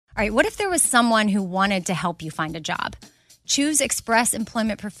All right, what if there was someone who wanted to help you find a job? Choose Express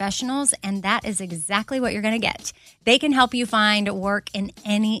Employment Professionals, and that is exactly what you're going to get. They can help you find work in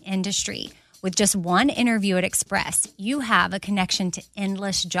any industry. With just one interview at Express, you have a connection to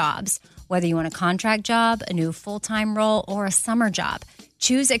endless jobs. Whether you want a contract job, a new full-time role, or a summer job,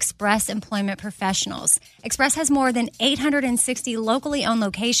 choose Express Employment Professionals. Express has more than 860 locally owned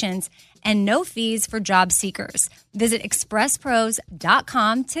locations and no fees for job seekers. Visit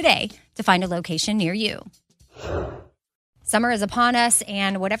expresspros.com today to find a location near you. Summer is upon us,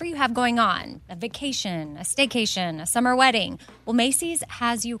 and whatever you have going on, a vacation, a staycation, a summer wedding, well, Macy's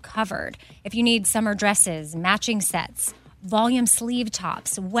has you covered. If you need summer dresses, matching sets, volume sleeve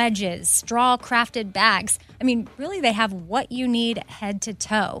tops, wedges, straw-crafted bags, really they have what you need head to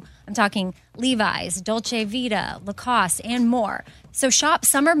toe. I'm talking Levi's, Dolce Vita, Lacoste, and more. So shop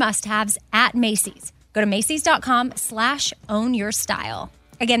summer must-haves at Macy's. Go to Macys.com/ownyourstyle.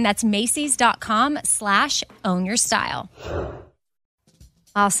 Again, that's Macys.com/ownyourstyle.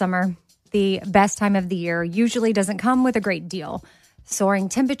 Summer, the best time of the year, usually doesn't come with a great deal. Soaring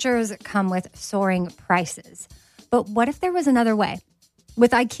temperatures come with soaring prices. But what if there was another way?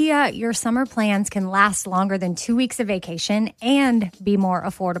 With IKEA, your summer plans can last longer than 2 weeks of vacation and be more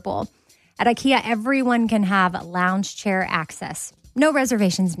affordable. At IKEA, everyone can have lounge chair access. No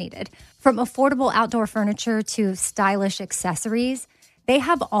reservations needed. From affordable outdoor furniture to stylish accessories, they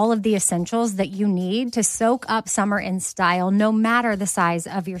have all of the essentials that you need to soak up summer in style, no matter the size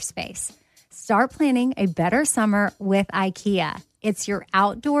of your space. Start planning a better summer with IKEA. It's your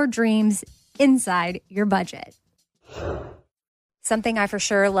outdoor dreams inside your budget. Something I for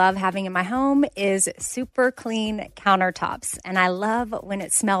sure love having in my home is super clean countertops, and I love when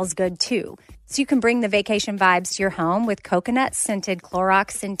it smells good too. So you can bring the vacation vibes to your home with coconut-scented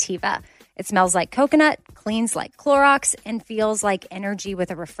Clorox Scentiva. It smells like coconut, cleans like Clorox, and feels like energy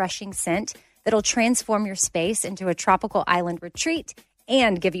with a refreshing scent that'll transform your space into a tropical island retreat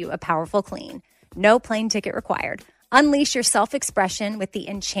and give you a powerful clean. No plane ticket required. Unleash your self-expression with the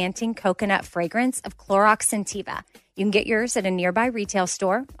enchanting coconut fragrance of Clorox Scentiva. You can get yours at a nearby retail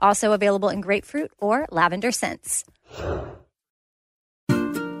store, also available in grapefruit or lavender scents. Be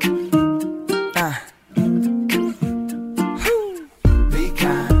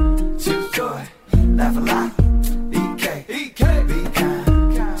kind, choose joy, laugh a lot. Be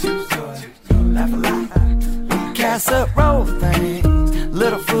kind, choose joy, laugh a lot. Casserole things,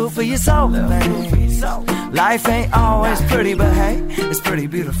 little food for your soul things. Life ain't always pretty, but hey, it's pretty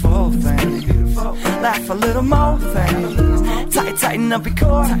beautiful things. Laugh a little more things. Tighten up your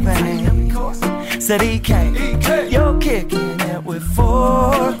core things. Said EK, you're kicking it with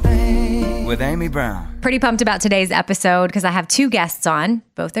 4 things. With Amy Brown. Pretty pumped about today's episode because I have 2 guests on.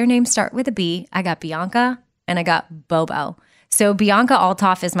 Both their names start with a B. I got Bianca and I got Bobo. So Bianca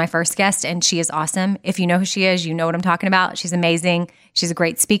Althoff is my first guest, and she is awesome. If you know who she is, you know what I'm talking about. She's amazing. She's a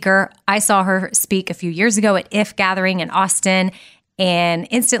great speaker. I saw her speak a few years ago at IF Gathering in Austin and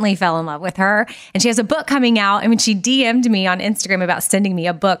instantly fell in love with her. And she has a book coming out. And when she DM'd me on Instagram about sending me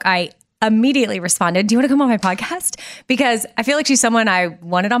a book, I immediately responded, do you want to come on my podcast? Because I feel like she's someone I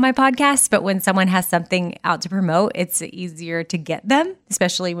wanted on my podcast, but when someone has something out to promote, it's easier to get them,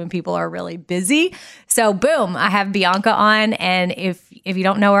 especially when people are really busy. So boom, I have Bianca on, and if you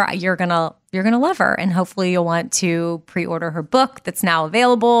don't know her, you're gonna love her, and hopefully you'll want to pre-order her book that's now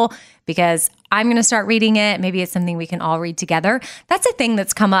available because I'm gonna start reading it. Maybe it's something we can all read together. That's a thing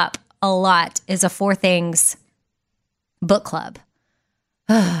that's come up a lot, is a 4 Things book club.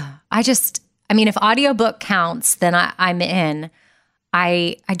 If audiobook counts, then I'm in.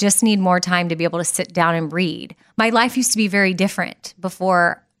 I just need more time to be able to sit down and read. My life used to be very different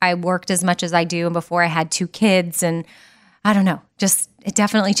before I worked as much as I do and before I had 2 kids. And I don't know, just it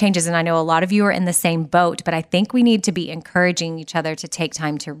definitely changes. And I know a lot of you are in the same boat, but I think we need to be encouraging each other to take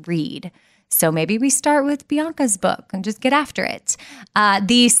time to read. So maybe we start with Bianca's book and just get after it.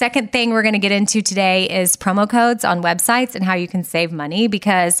 The second thing we're going to get into today is promo codes on websites and how you can save money,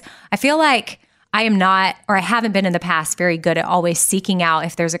 because I feel like I am not, or I haven't been in the past, very good at always seeking out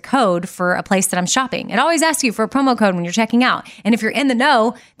if there's a code for a place that I'm shopping. It always asks you for a promo code when you're checking out. And if you're in the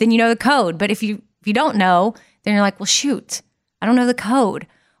know, then you know the code. But if you don't know, then you're like, well, shoot, I don't know the code.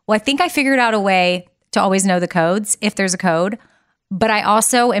 Well, I think I figured out a way to always know the codes if there's a code. But I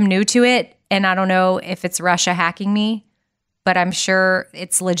also am new to it. And I don't know if it's Russia hacking me, but I'm sure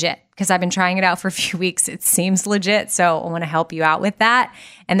it's legit because I've been trying it out for a few weeks. It seems legit. So I want to help you out with that.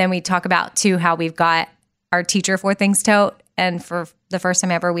 And then we talk about, too, how we've got our Teacher 4 Things tote. And for the first time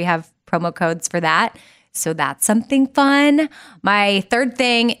ever, we have promo codes for that. So that's something fun. My third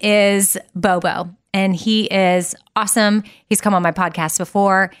thing is Bobo. and he is awesome. He's come on my podcast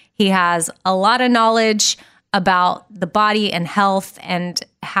before. He has a lot of knowledge about the body and health and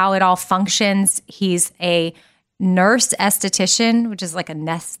how it all functions. He's a nurse esthetician, which is like a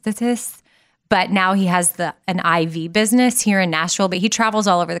anesthetist, but now he has an IV business here in Nashville, but he travels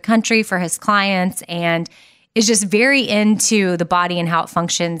all over the country for his clients and is just very into the body and how it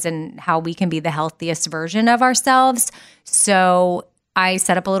functions and how we can be the healthiest version of ourselves. So I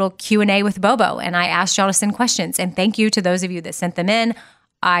set up a little Q&A with Bobo and I asked y'all to send questions. And thank you to those of you that sent them in.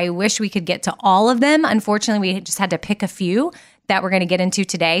 I wish we could get to all of them. Unfortunately, we just had to pick a few that we're going to get into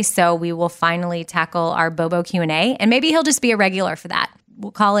today. So we will finally tackle our Bobo Q&A. And maybe he'll just be a regular for that.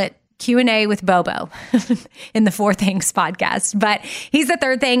 We'll call it Q&A with Bobo in the Four Things podcast. But he's the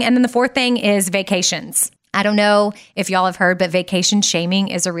third thing. And then the fourth thing is vacations. I don't know if y'all have heard, but vacation shaming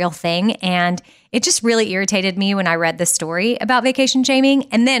is a real thing. And it just really irritated me when I read the story about vacation shaming.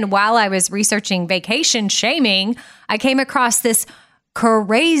 And then while I was researching vacation shaming, I came across this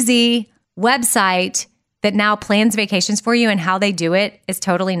crazy website that now plans vacations for you, and how they do it is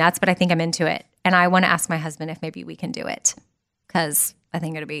totally nuts, but I think I'm into it. And I want to ask my husband if maybe we can do it because I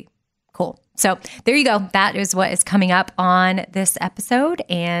think it'll be cool. So there you go. That is what is coming up on this episode.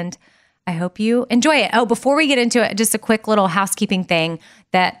 And I hope you enjoy it. Oh, before we get into it, just a quick little housekeeping thing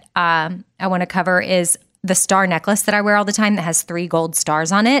that I want to cover is the star necklace that I wear all the time that has 3 gold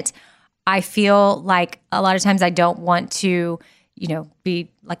stars on it. I feel like a lot of times I don't want to,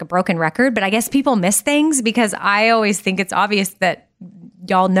 be like a broken record, but I guess people miss things because I always think it's obvious that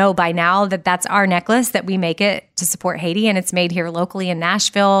y'all know by now that that's our necklace, that we make it to support Haiti, and it's made here locally in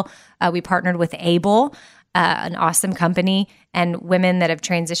Nashville. We partnered with Able, an awesome company, and women that have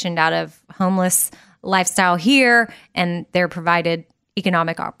transitioned out of homeless lifestyle here, and they're provided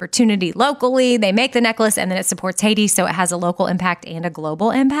economic opportunity locally. They make the necklace and then it supports Haiti. So it has a local impact and a global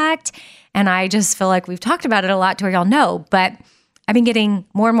impact. And I just feel like we've talked about it a lot to where y'all know, but I've been getting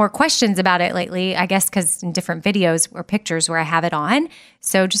more and more questions about it lately, I guess, because in different videos or pictures where I have it on.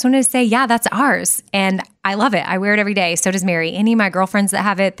 So just wanted to say, yeah, that's ours. And I love it. I wear it every day. So does Mary. Any of my girlfriends that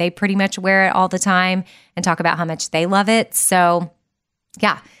have it, they pretty much wear it all the time and talk about how much they love it. So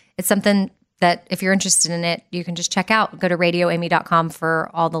yeah, it's something that if you're interested in it, you can just check out. Go to radioamy.com for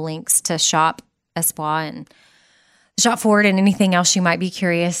all the links to shop Espoir and shop forward and anything else you might be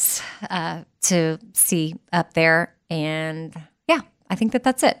curious to see up there. And yeah, I think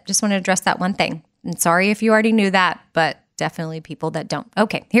that's it. Just want to address that one thing. And sorry if you already knew that, but definitely people that don't.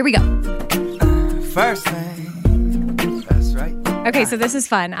 Okay, here we go. First thing, that's right. Okay, so this is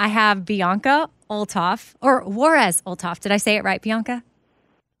fun. I have Bianca Olthoff, or Juarez Olthoff. Did I say it right, Bianca?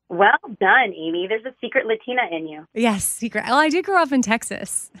 Well done, Amy. There's a secret Latina in you. Yes, secret. Well, I did grow up in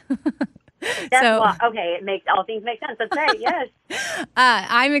Texas. Okay, all things make sense. That's right. Yes.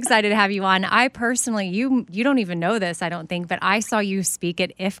 I'm excited to have you on. I personally, you don't even know this, I don't think, but I saw you speak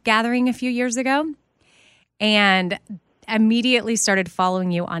at IF Gathering a few years ago, and immediately started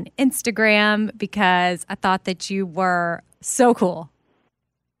following you on Instagram because I thought that you were so cool.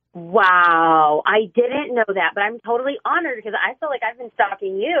 Wow. I didn't know that, but I'm totally honored because I feel like I've been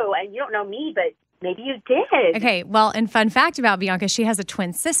stalking you, and you don't know me, but maybe you did. Okay, well, and fun fact about Bianca, she has a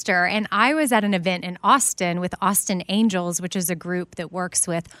twin sister, and I was at an event in Austin with Austin Angels, which is a group that works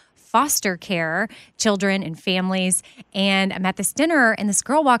with foster care children and families, and I'm at this dinner, and this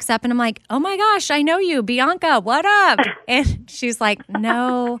girl walks up, and I'm like, oh my gosh, I know you, Bianca, what up? And she's like,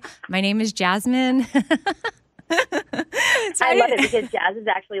 no, my name is Jasmine. So I love it because Jazz is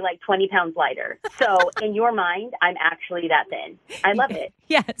actually like 20 pounds lighter. So in your mind, I'm actually that thin. I love it.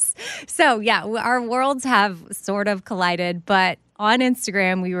 Yes. So yeah, our worlds have sort of collided, but on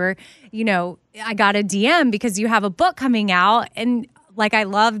Instagram, we were, I got a DM because you have a book coming out, and like, I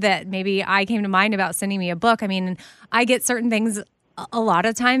love that maybe I came to mind about sending me a book. I mean, I get certain things. A lot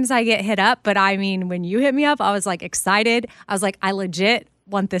of times I get hit up, but I mean, when you hit me up, I was like excited. I was like, I legit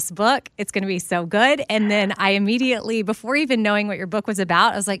want this book. It's going to be so good. And then I immediately, before even knowing what your book was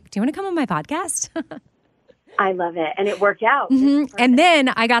about, I was like, do you want to come on my podcast? I love it. And it worked out. Mm-hmm. And then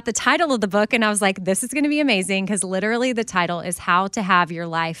I got the title of the book and I was like, this is going to be amazing because literally the title is How to Have Your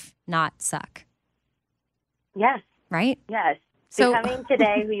Life Not Suck. Yes. Right? Yes. So, becoming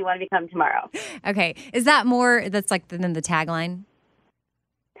today who you want to become tomorrow. Okay. Is that more, that's like than the tagline?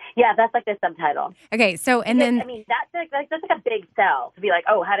 Yeah, that's like the subtitle. Okay, so and then I mean that's like a big sell to be like,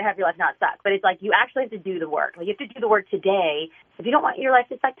 oh, how to have your life not suck. But it's like you actually have to do the work. Like you have to do the work today if you don't want your life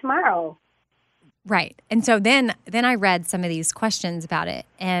to suck tomorrow. Right. And so then I read some of these questions about it,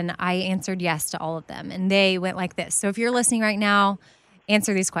 and I answered yes to all of them, and they went like this. So if you're listening right now,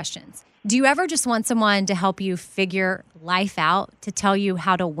 answer these questions. Do you ever just want someone to help you figure life out, to tell you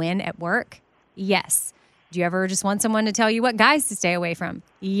how to win at work? Yes. Do you ever just want someone to tell you what guys to stay away from?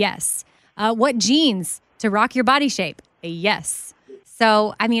 Yes. What jeans to rock your body shape? Yes.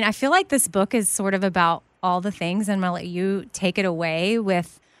 So, I mean, I feel like this book is sort of about all the things, and I'm going to let you take it away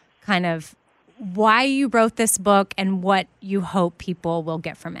with kind of why you wrote this book and what you hope people will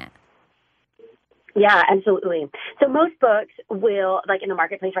get from it. Yeah, absolutely. So most books will, like in the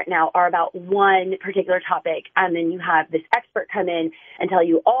marketplace right now, are about one particular topic, and then you have this expert come in and tell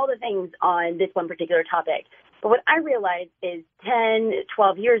you all the things on this one particular topic. But what I realized is 10,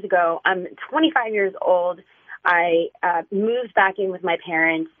 12 years ago, I'm 25 years old. I moved back in with my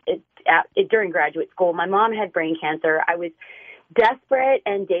parents during graduate school. My mom had brain cancer. I was desperate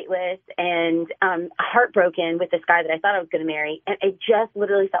and dateless and heartbroken with this guy that I thought I was going to marry, and it just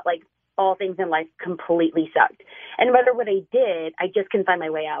literally felt like all things in life completely sucked. And no matter what I did, I just couldn't find my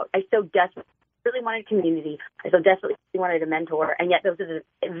way out. I so desperately wanted community. I so desperately wanted a mentor. And yet those are the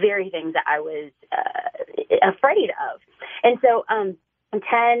very things that I was afraid of. And so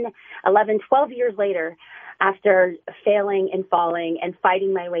 10, 11, 12 years later, after failing and falling and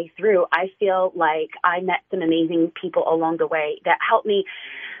fighting my way through, I feel like I met some amazing people along the way that helped me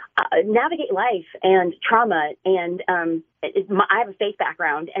navigate life and trauma. And I have a faith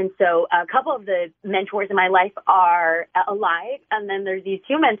background. And so a couple of the mentors in my life are alive. And then there's these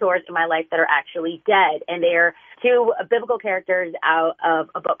two mentors in my life that are actually dead. And they're two biblical characters out of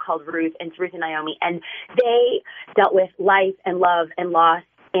a book called Ruth, and it's Ruth and Naomi. And they dealt with life and love and loss.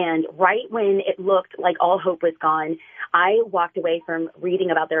 And right when it looked like all hope was gone, I walked away from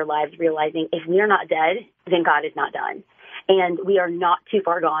reading about their lives, realizing if we are not dead, then God is not done. And we are not too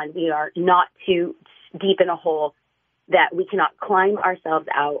far gone. We are not too deep in a hole that we cannot climb ourselves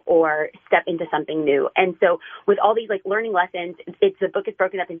out or step into something new. And so with all these like learning lessons, the book is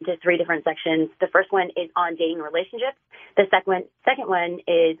broken up into 3 different sections. The first one is on dating and relationships. The second one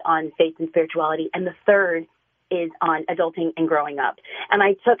is on faith and spirituality. And the third is on adulting and growing up. And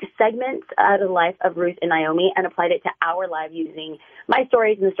I took segments out of the life of Ruth and Naomi and applied it to our lives using my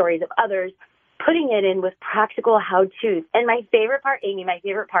stories and the stories of others, putting it in with practical how-tos. And my favorite part, Amy,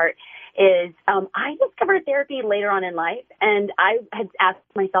 is I discovered therapy later on in life, and I had asked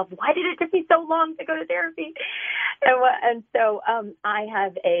myself, why did it take me so long to go to therapy? And so I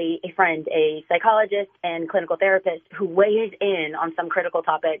have a friend, a psychologist and clinical therapist who weighs in on some critical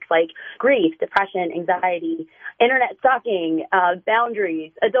topics like grief, depression, anxiety, internet stalking,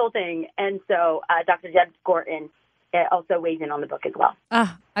 boundaries, adulting. And so Dr. Deb Gorton also weighs in on the book as well.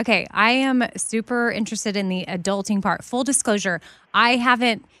 Okay. I am super interested in the adulting part. Full disclosure, I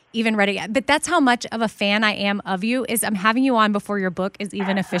haven't even read it yet, but that's how much of a fan I am of you. Is I'm having you on before your book is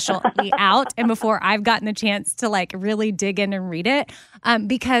even officially out and before I've gotten the chance to like really dig in and read it,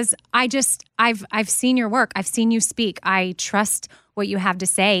 because I've seen your work. I've seen you speak. I trust what you have to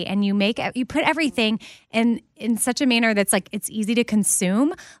say, and you put everything in such a manner that's like it's easy to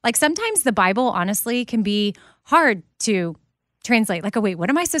consume. Like sometimes the Bible honestly can be hard to translate. Like, oh, wait, what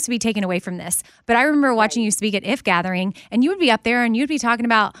am I supposed to be taking away from this? But I remember watching you speak at If Gathering, and you would be up there and you'd be talking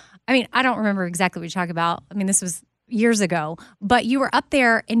about, I mean, I don't remember exactly what you talk about. I mean, this was years ago, but you were up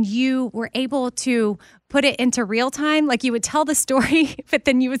there and you were able to put it into real time. Like you would tell the story, but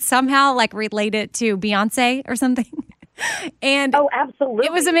then you would somehow like relate it to Beyonce or something. And oh, absolutely.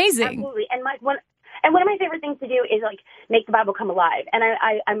 It was amazing. Absolutely. And one of my favorite things to do is like make the Bible come alive. And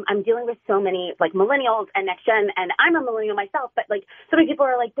I'm dealing with so many like millennials and next gen, and I'm a millennial myself, but like so many people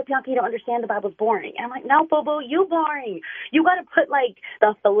are like, but Bianca, you don't understand, the Bible's boring. And I'm like, no, Bobo, you boring. You got to put like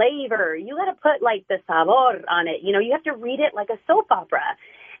the flavor. You got to put like the sabor on it. You know, you have to read it like a soap opera.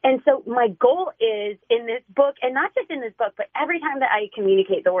 And so my goal is in this book, and not just in this book, but every time that I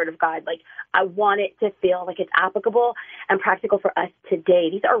communicate the Word of God, like I want it to feel like it's applicable and practical for us today.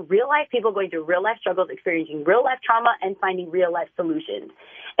 These are real life people going through real life struggles, experiencing real life trauma, and finding real life solutions.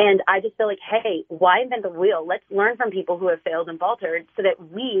 And I just feel like, hey, why invent the wheel? Let's learn from people who have failed and faltered so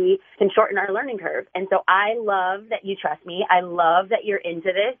that we can shorten our learning curve. And so I love that you trust me. I love that you're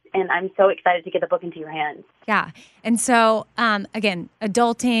into this, and I'm so excited to get the book into your hands. Yeah. And so, again,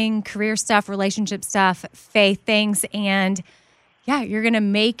 adulting, career stuff, relationship stuff, faith things. And yeah, you're going to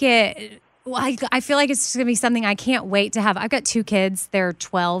make it. Well, I feel like it's just going to be something I can't wait to have. I've got 2 kids. They're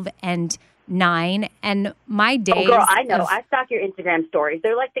 12 and 9. And my days. Oh, girl, I know. I stalk your Instagram stories.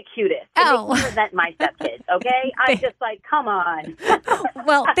 They're like the cutest. And they represent my stepkids, okay? I'm just like, come on.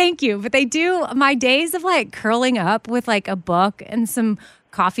 Well, thank you. But they do. My days of like curling up with like a book and some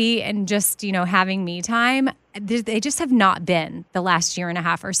coffee and just, you know, having me time, they just have not been the last year and a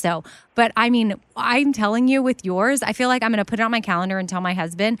half or so. But I mean, I'm telling you with yours, I feel like I'm going to put it on my calendar and tell my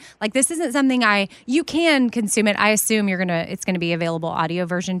husband, like, this isn't something you can consume it. I assume it's going to be available audio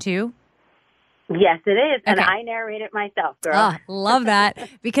version too. Yes, it is. And Okay. I narrate it myself, girl. Oh, love that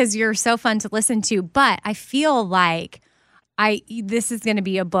because you're so fun to listen to. But I feel like this is going to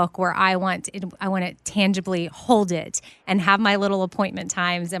be a book where I want to tangibly hold it and have my little appointment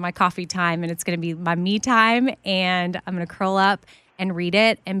times and my coffee time, and it's going to be my me time, and I'm going to curl up and read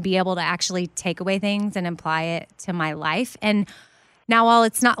it and be able to actually take away things and apply it to my life. And now, while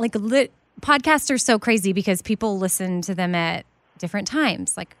it's not like podcasts are so crazy because people listen to them at different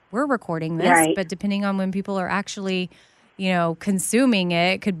times. Like we're recording this, Right. but depending on when people are actually, consuming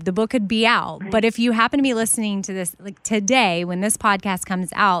it, the book could be out. Right. But if you happen to be listening to this like today, when this podcast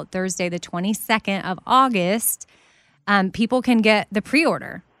comes out, Thursday, the 22nd of August, people can get the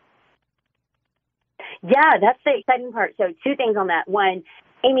pre-order. Yeah, that's the exciting part. So 2 things on that. One,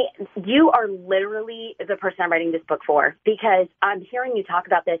 Amy, you are literally the person I'm writing this book for because I'm hearing you talk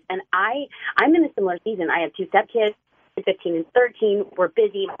about this, and I'm in a similar season. I have 2 stepkids, 15 and 13. We're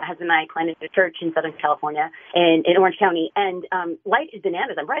busy. My husband and I planted a church in Southern California in Orange County, and life is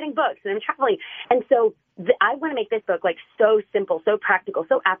bananas. I'm writing books and I'm traveling, and so I want to make this book like so simple, so practical,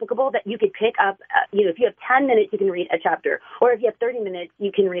 so applicable that you could pick up. If you have 10 minutes, you can read a chapter, or if you have 30 minutes,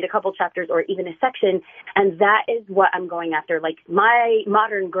 you can read a couple chapters or even a section. And that is what I'm going after. Like my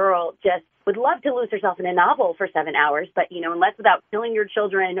modern girl just would love to lose herself in a novel for 7 hours, but unless without killing your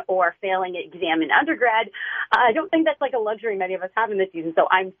children or failing an exam in undergrad, I don't think that's like a luxury many of us have in this season. So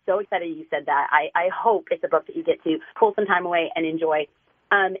I'm so excited you said that. I hope it's a book that you get to pull some time away and enjoy.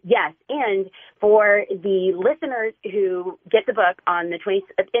 Yes, and for the listeners who get the book on the in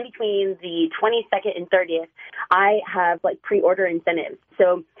between the 22nd and 30th, I have like pre-order incentives.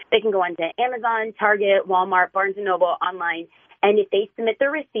 So they can go on to Amazon, Target, Walmart, Barnes & Noble, online, and if they submit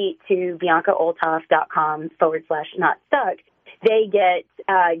their receipt to biancaolthoff.com/notstuck, they get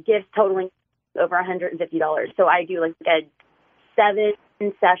gifts totaling over $150. So I do like a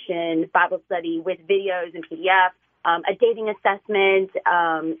 7-session Bible study with videos and PDFs. A dating assessment,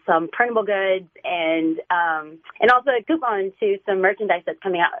 some printable goods, and also a coupon to some merchandise that's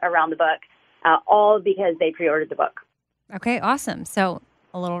coming out around the book, all because they pre-ordered the book. Okay, awesome. So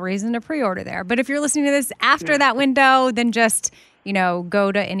a little reason to pre-order there. But if you're listening to this after that window, then just,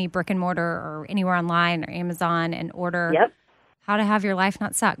 go to any brick and mortar or anywhere online or Amazon and order How to Have Your Life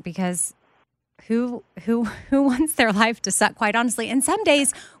Not Suck, because who wants their life to suck, quite honestly? And some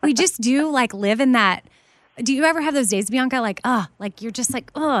days we just do like live in that. Do you ever have those days, Bianca, like you're just like,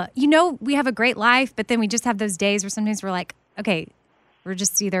 we have a great life, but then we just have those days where sometimes we're like, okay, we're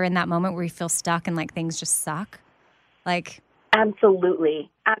just either in that moment where we feel stuck and like things just suck? Like, Absolutely.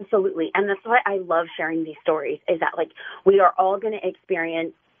 And that's why I love sharing these stories, is that like we are all going to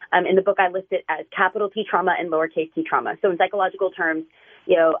experience, in the book I list it as capital T trauma and lowercase t trauma. So in psychological terms,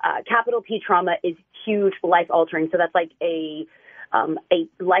 capital T trauma is huge, life-altering. So that's like a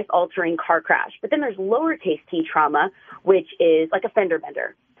life-altering car crash. But then there's lowercase t trauma, which is like a fender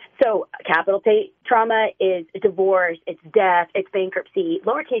bender. So capital T trauma is divorce, it's death, it's bankruptcy.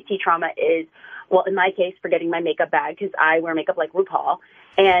 Lowercase t trauma is, well, in my case, forgetting my makeup bag because I wear makeup like RuPaul.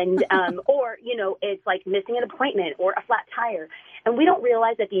 And, or, it's like missing an appointment or a flat tire. And we don't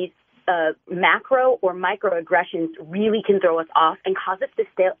realize that these macro or microaggressions really can throw us off and cause us to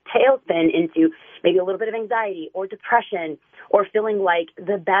tailspin into maybe a little bit of anxiety or depression or feeling like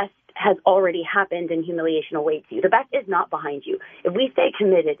the best has already happened and humiliation awaits you. The best is not behind you. If we stay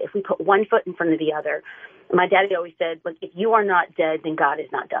committed, if we put one foot in front of the other, my daddy always said, like, if you are not dead, then God is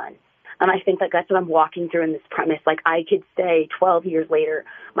not done. And I think like that's what I'm walking through in this premise. Like I could say 12 years later,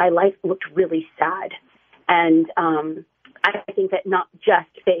 my life looked really sad. And I think that not just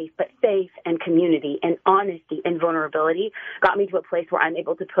faith, but faith and community and honesty and vulnerability got me to a place where I'm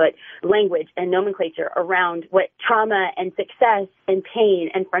able to put language and nomenclature around what trauma and success and pain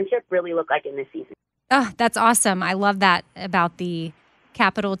and friendship really look like in this season. Oh, that's awesome. I love that about the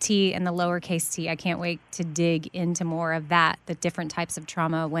capital T and the lowercase t. I can't wait to dig into more of that, the different types of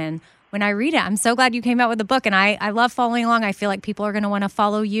trauma when I read it. I'm so glad you came out with a book, and I love following along. I feel like people are going to want to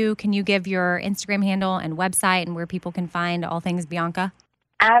follow you. Can you give your Instagram handle and website and where people can find all things Bianca?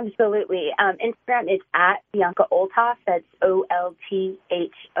 Absolutely. Instagram is at Bianca Olthoff. That's OLTHOFF.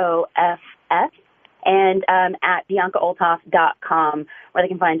 And at biancaolthoff.com, where they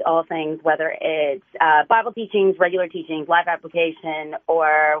can find all things, whether it's Bible teachings, regular teachings, life application,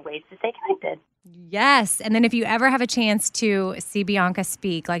 or ways to stay connected. Yes. And then if you ever have a chance to see Bianca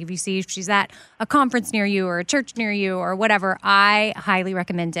speak, like if you see she's at a conference near you or a church near you or whatever, I highly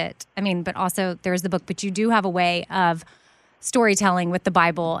recommend it. I mean, but also there's the book, but you do have a way of storytelling with the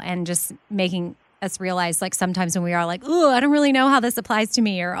Bible and just making us realize, like, sometimes when we are like, oh, I don't really know how this applies to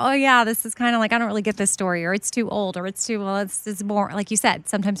me, or, oh yeah, this is kind of like, I don't really get this story, or it's too old, or it's boring. Like you said,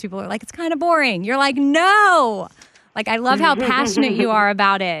 sometimes people are like, it's kind of boring. You're like, no. Like, I love how passionate you are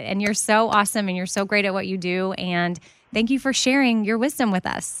about it, and you're so awesome, and you're so great at what you do, and thank you for sharing your wisdom with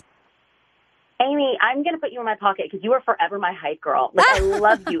us. Amy, I'm going to put you in my pocket because you are forever my hype girl. Like, I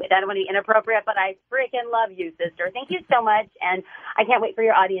love you. I don't want to be inappropriate, but I freaking love you, sister. Thank you so much. And I can't wait for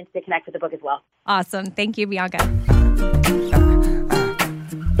your audience to connect with the book as well. Awesome. Thank you, Bianca.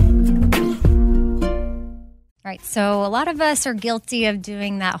 All right. So a lot of us are guilty of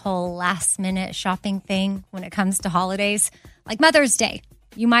doing that whole last minute shopping thing when it comes to holidays, like Mother's Day.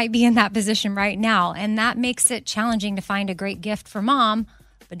 You might be in that position right now, and that makes it challenging to find a great gift for mom.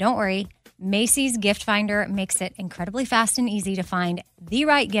 But don't worry. Macy's Gift Finder makes it incredibly fast and easy to find the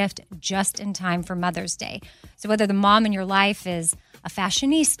right gift just in time for Mother's Day. So whether the mom in your life is a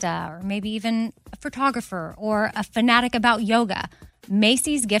fashionista or maybe even a photographer or a fanatic about yoga,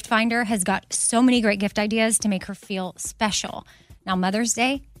 Macy's Gift Finder has got so many great gift ideas to make her feel special. Now, Mother's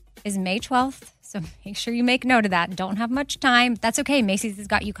Day is May 12th, so make sure you make note of that. Don't have much time. That's okay. Macy's has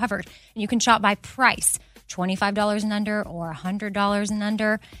got you covered. And you can shop by price. $25 and under or $100 and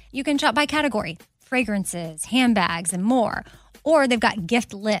under. You can shop by category, fragrances, handbags, and more. Or they've got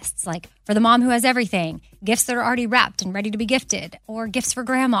gift lists, like for the mom who has everything, gifts that are already wrapped and ready to be gifted, or gifts for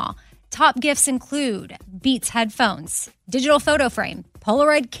grandma. Top gifts include Beats headphones, digital photo frame,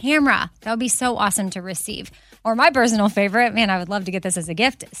 Polaroid camera. That would be so awesome to receive. Or my personal favorite, man, I would love to get this as a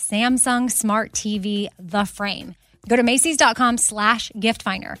gift, Samsung Smart TV, The Frame. Go to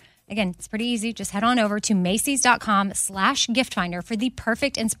Macys.com/giftfinder. Again, it's pretty easy. Just head on over to Macys.com/giftfinder for the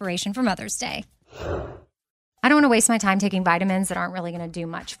perfect inspiration for Mother's Day. I don't want to waste my time taking vitamins that aren't really going to do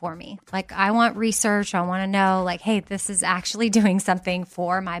much for me. Like, I want research. I want to know, like, hey, this is actually doing something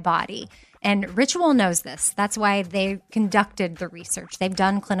for my body. And Ritual knows this. That's why they conducted the research. They've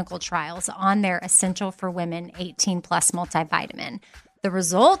done clinical trials on their Essential for Women 18 Plus multivitamin. The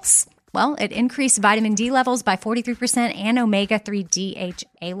results? Well, it increased vitamin D levels by 43% and omega-3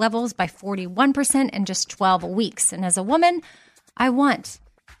 DHA levels by 41% in just 12 weeks. And as a woman, I want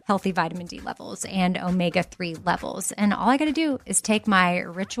healthy vitamin D levels and omega-3 levels. And all I got to do is take my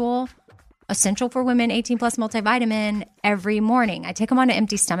Ritual Essential for Women 18 Plus multivitamin every morning. I take them on an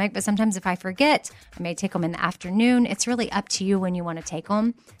empty stomach, but sometimes if I forget, I may take them in the afternoon. It's really up to you when you want to take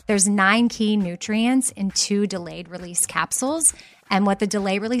them. There's 9 key nutrients in 2 delayed release capsules. And what the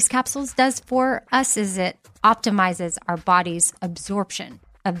delay release capsules does for us is it optimizes our body's absorption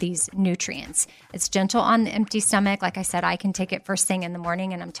of these nutrients. It's gentle on the empty stomach. Like I said, I can take it first thing in the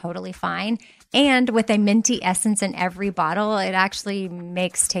morning and I'm totally fine. And with a minty essence in every bottle, it actually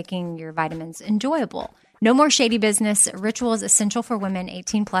makes taking your vitamins enjoyable. No more shady business. Ritual's Essential for Women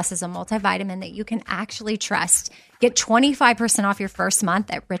 18 Plus is a multivitamin that you can actually trust. Get 25% off your first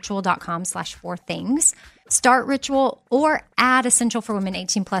month at ritual.com/4things. Start Ritual or add Essential for Women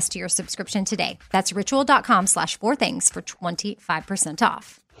 18 Plus to your subscription today. That's ritual.com/4things for 25%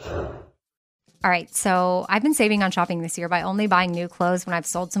 off. All right, so I've been saving on shopping this year by only buying new clothes when I've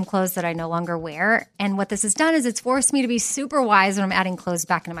sold some clothes that I no longer wear. And what this has done is it's forced me to be super wise when I'm adding clothes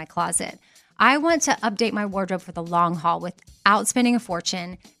back into my closet. I want to update my wardrobe for the long haul without spending a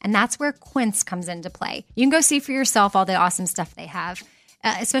fortune, and that's where Quince comes into play. You can go see for yourself all the awesome stuff they have,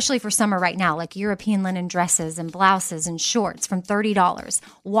 especially for summer right now, like European linen dresses and blouses and shorts from $30,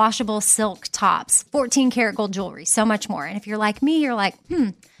 washable silk tops, 14-karat gold jewelry, so much more. And if you're like me, you're like,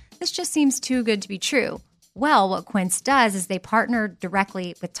 this just seems too good to be true. Well, what Quince does is they partner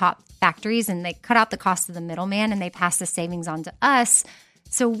directly with top factories and they cut out the cost of the middleman and they pass the savings on to us.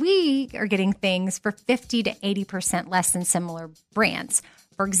 So we are getting things for 50 to 80% less than similar brands.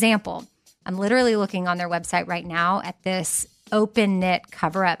 For example, I'm literally looking on their website right now at this open knit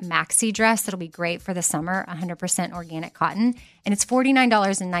cover-up maxi dress that'll be great for the summer, 100% organic cotton, and it's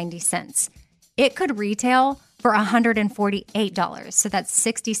 $49.90. It could retail for $148, so that's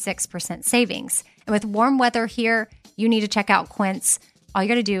 66% savings. And with warm weather here, you need to check out Quince. All you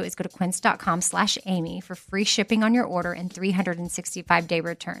got to do is go to quince.com/Amy for free shipping on your order and 365-day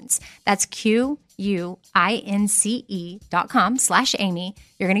returns. That's QUINCE.com/Amy.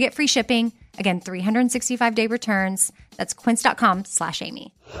 You're going to get free shipping. Again, 365-day returns. That's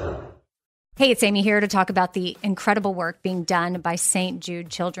quince.com/Amy. Hey, it's Amy here to talk about the incredible work being done by St. Jude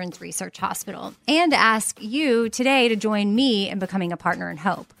Children's Research Hospital and to ask you today to join me in becoming a partner in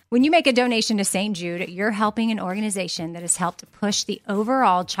hope. When you make a donation to St. Jude, you're helping an organization that has helped push the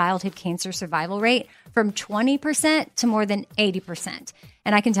overall childhood cancer survival rate from 20% to more than 80%.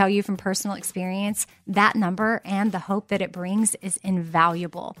 And I can tell you from personal experience, that number and the hope that it brings is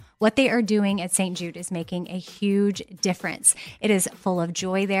invaluable. What they are doing at St. Jude is making a huge difference. It is full of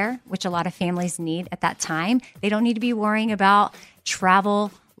joy there, which a lot of families need at that time. They don't need to be worrying about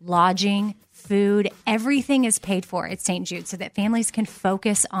travel, lodging, food. Everything is paid for at St. Jude so that families can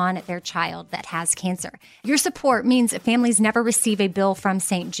focus on their child that has cancer. Your support means that families never receive a bill from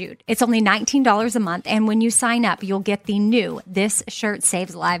St. Jude. It's only $19 a month, and when you sign up, you'll get the new This Shirt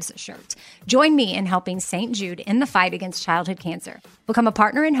Saves Lives shirt. Join me in helping St. Jude in the fight against childhood cancer. Become a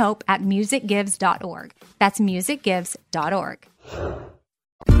partner in hope at musicgives.org. That's musicgives.org.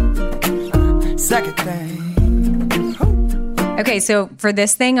 Second thing. Okay, so for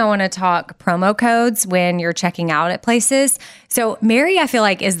this thing, I want to talk promo codes when you're checking out at places. So Mary, I feel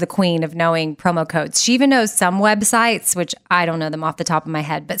like, is the queen of knowing promo codes. She even knows some websites, which I don't know them off the top of my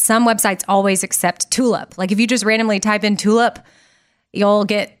head, but some websites always accept Tulip. Like if you just randomly type in Tulip, you'll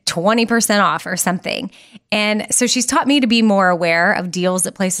get 20% off or something. And so she's taught me to be more aware of deals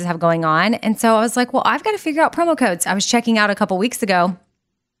that places have going on. And so I was like, well, I've got to figure out promo codes. I was checking out a couple weeks ago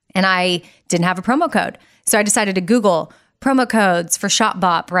and I didn't have a promo code. So I decided to Google promo codes for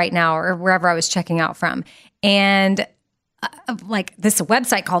ShopBop right now or wherever I was checking out from. And like this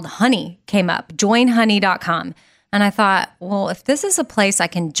website called Honey came up, joinhoney.com. And I thought, well, if this is a place I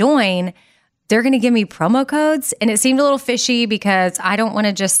can join, they're going to give me promo codes. And it seemed a little fishy because I don't want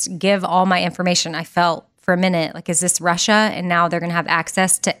to just give all my information. I felt for a minute, like, is this Russia? And now they're going to have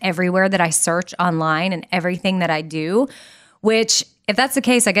access to everywhere that I search online and everything that I do, which if that's the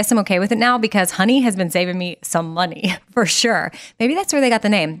case, I guess I'm okay with it now because Honey has been saving me some money for sure. Maybe that's where they got the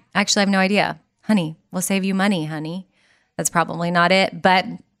name. Actually, I have no idea. Honey, we'll save you money, honey. That's probably not it. But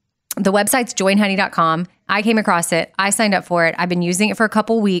the website's joinhoney.com. I came across it. I signed up for it. I've been using it for a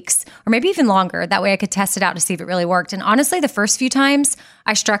couple weeks or maybe even longer. That way I could test it out to see if it really worked. And honestly, the first few times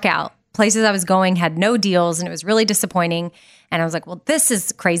I struck out. Places I was going had no deals and it was really disappointing. And I was like, well, this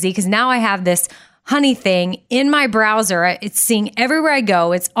is crazy because now I have this Honey thing in my browser. It's seeing everywhere I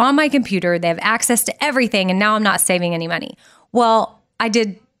go. It's on my computer. They have access to everything. And now I'm not saving any money. Well, I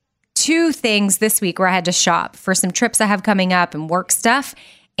did two things this week where I had to shop for some trips I have coming up and work stuff.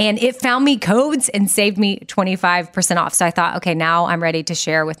 And it found me codes and saved me 25% off. So I thought, okay, now I'm ready to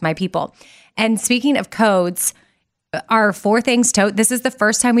share with my people. And speaking of codes, our 4 Things Tote, this is the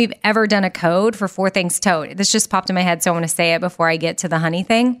first time we've ever done a code for 4 Things Tote. This just popped in my head, so I want to say it before I get to the Honey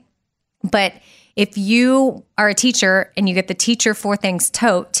thing. But if you are a teacher and you get the Teacher 4 Things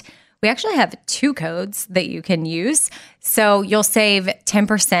Tote, we actually have 2 codes that you can use. So you'll save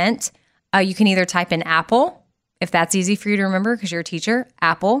 10%. You can either type in Apple, if that's easy for you to remember because you're a teacher,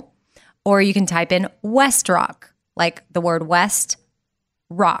 Apple, or you can type in West Rock, like the word West,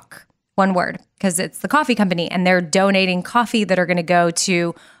 Rock, one word, because it's the coffee company and they're donating coffee that are going to go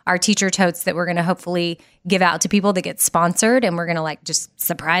to our teacher totes that we're going to hopefully give out to people that get sponsored. And we're going to like just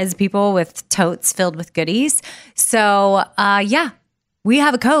surprise people with totes filled with goodies. So yeah, we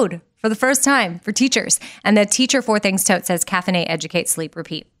have a code for the first time for teachers. And the Teacher 4 Things Tote says caffeinate, educate, sleep,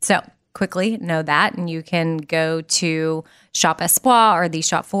 repeat. So quickly know that. And you can go to Shop Espoir or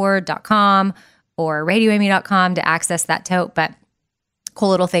theshop4.com or radioamy.com to access that tote. But cool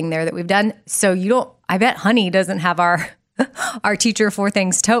little thing there that we've done. So you don't, I bet Honey doesn't have our Teacher 4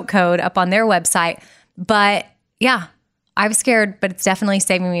 Things Tote code up on their website. But yeah, I was scared, but it's definitely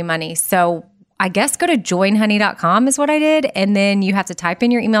saving me money. So I guess go to joinhoney.com is what I did. And then you have to type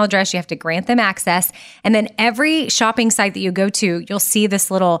in your email address. You have to grant them access. And then every shopping site that you go to, you'll see this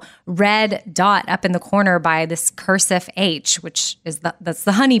little red dot up in the corner by this cursive H, which is that's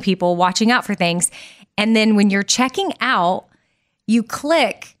the Honey people watching out for things. And then when you're checking out, you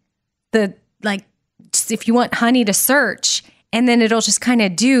click the, like, if you want Honey to search, and then it'll just kind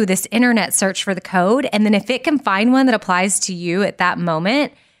of do this internet search for the code. And then if it can find one that applies to you at that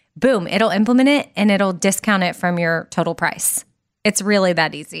moment, boom, it'll implement it and it'll discount it from your total price. It's really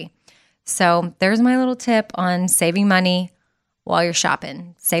that easy. So there's my little tip on saving money while you're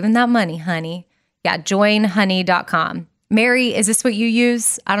shopping. Saving that money, honey. Yeah, joinhoney.com. Mary, is this what you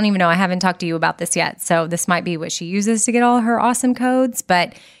use? I don't even know. I haven't talked to you about this yet. So this might be what she uses to get all her awesome codes.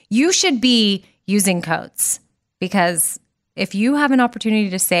 But you should be using codes because if you have an opportunity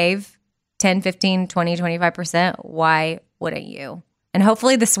to save 10, 15, 20, 25%, why wouldn't you? And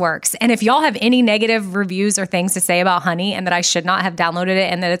hopefully this works. And if y'all have any negative reviews or things to say about Honey and that I should not have downloaded it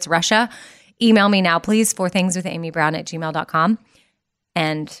and that it's Russia, email me now, please, 4thingswithamybrown@gmail.com.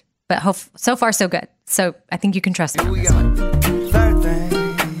 But so far, so good. So I think you can trust me. We got third thing.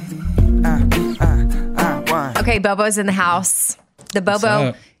 Okay, Bobo's in the house. The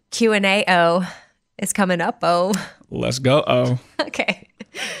Bobo Q&A is coming up. Let's go. Okay.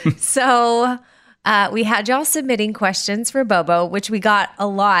 So we had y'all submitting questions for Bobo, which we got a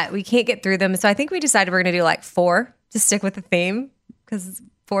lot. We can't get through them. So I think we decided we're going to do like 4 to stick with the theme because it's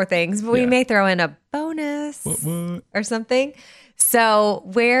 4 things. But we may throw in a bonus or something. So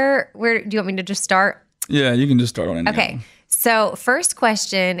where do you want me to just start? Yeah, you can just start on it. Okay. So first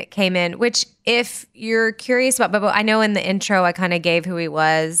question came in, which if you're curious about Bobo, I know in the intro I kind of gave who he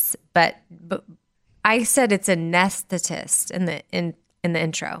was, but I said it's a anesthetist in the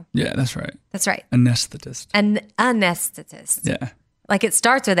intro. Yeah, that's right. That's right. Anesthetist. An anesthetist. Yeah. Like it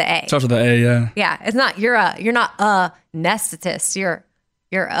starts with an A. Starts with an A, yeah. Yeah. It's not you're not a anesthetist. You're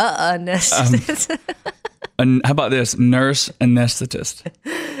a anesthetist. How about this? Nurse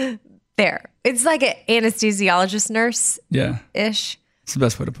anesthetist. There. It's like an anesthesiologist nurse. Yeah. Ish. It's the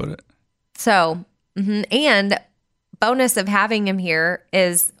best way to put it. So, and bonus of having him here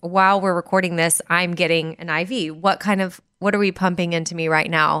is while we're recording this, I'm getting an IV. What are we pumping into me right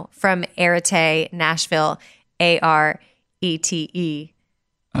now from Arete, Nashville, ARETE? You're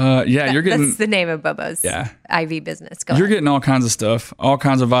getting... That's the name of Bobo's IV business. You're getting all kinds of stuff. All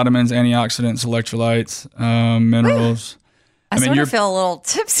kinds of vitamins, antioxidants, electrolytes, minerals. I sort of feel a little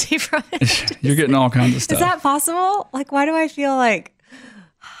tipsy from it. You're getting all kinds of stuff. Is that possible? Like, why do I feel like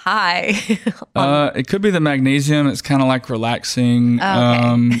high? It could be the magnesium. It's kind of like relaxing,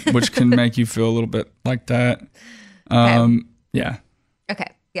 which can make you feel a little bit like that. Yeah.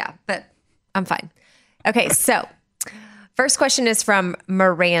 Okay. Yeah, but I'm fine. Okay, so first question is from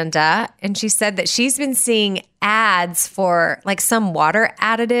Miranda, and she said that she's been seeing ads for like some water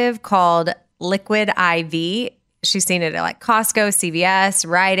additive called Liquid IV. She's seen it at like Costco, CVS,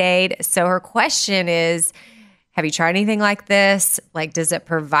 Rite Aid. So her question is, have you tried anything like this? Like, does it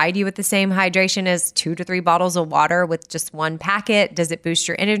provide you with the same hydration as 2 to 3 bottles of water with just one packet? Does it boost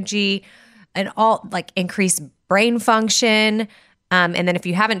your energy and all like increase brain function? And then if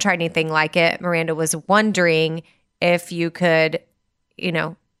you haven't tried anything like it, Miranda was wondering if you could,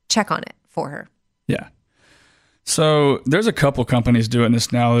 check on it for her. Yeah. So there's a couple companies doing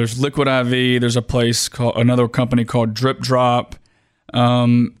this now. There's Liquid IV. There's another company called Drip Drop.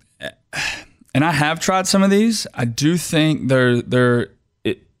 And I have tried some of these. I do think there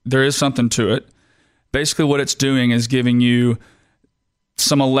is something to it. Basically what it's doing is giving you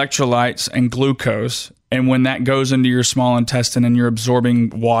some electrolytes and glucose. And when that goes into your small intestine and you're absorbing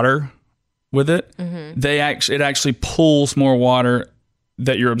water with it, it actually pulls more water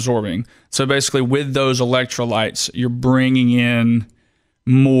that you're absorbing. So basically with those electrolytes, you're bringing in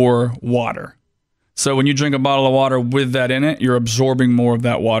more water. So when you drink a bottle of water with that in it, you're absorbing more of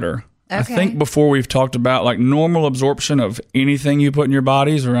that water. Okay. I think before we've talked about like normal absorption of anything you put in your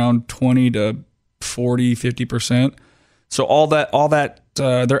body is around 20 to 40, 50%. So all that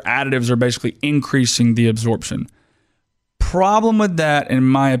their additives are basically increasing the absorption. Problem with that, in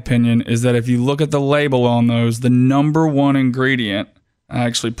my opinion, is that if you look at the label on those, the number 1 ingredient, I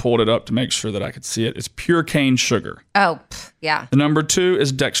actually pulled it up to make sure that I could see it, is pure cane sugar. Oh, yeah. The number 2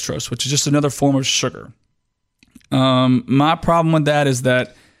 is dextrose, which is just another form of sugar. My problem with that is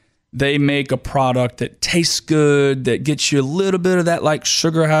that they make a product that tastes good, that gets you a little bit of that like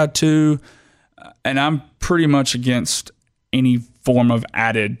sugar high too. And I'm pretty much against any form of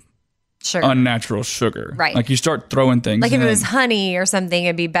added unnatural sugar. Right. Like you start throwing things like in. If it was honey or something,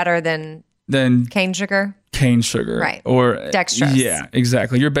 it'd be better than cane sugar. Cane sugar. Right. Or dextrose. Yeah,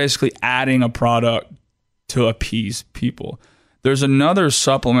 exactly. You're basically adding a product to appease people. There's another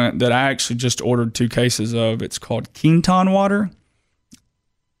supplement that I actually just ordered 2 cases of. It's called Quinton water.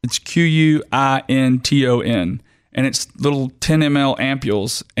 It's Quinton, and it's little 10 ml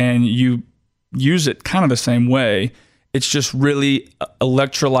ampules, and you use it kind of the same way. It's just really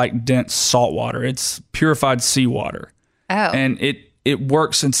electrolyte dense salt water. It's purified seawater. Oh. And it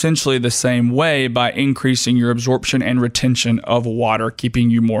works essentially the same way by increasing your absorption and retention of water,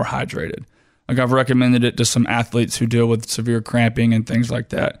 keeping you more hydrated. Like I've recommended it to some athletes who deal with severe cramping and things like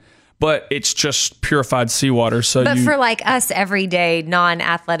that. But it's just purified seawater. But for like us everyday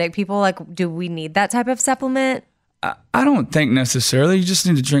non-athletic people, like do we need that type of supplement? I don't think necessarily. You just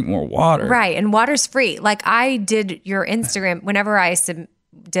need to drink more water. Right. And water's free. Like I did your Instagram, whenever I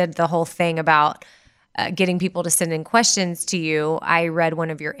did the whole thing about getting people to send in questions to you, I read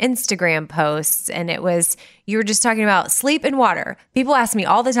one of your Instagram posts and it was, you were just talking about sleep and water. People ask me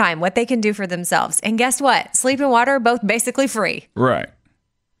all the time what they can do for themselves. And guess what? Sleep and water are both basically free. Right.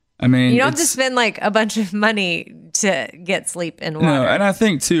 I mean, you don't have to spend like a bunch of money to get sleep and water. No, and I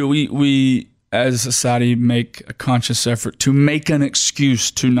think too, we as a society, make a conscious effort to make an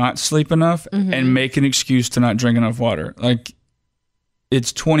excuse to not sleep enough and make an excuse to not drink enough water. Like,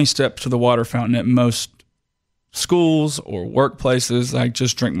 it's 20 steps to the water fountain at most schools or workplaces. Like,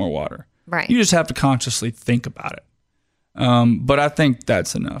 just drink more water. Right. You just have to consciously think about it. But I think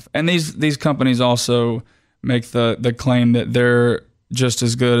that's enough. And these companies also make the claim that they're just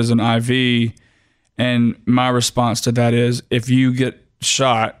as good as an IV. And my response to that is, if you get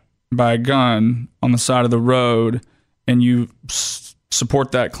shot by a gun on the side of the road and you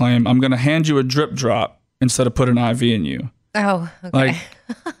support that claim, I'm going to hand you a drip drop instead of put an IV in you. Oh, okay. Like,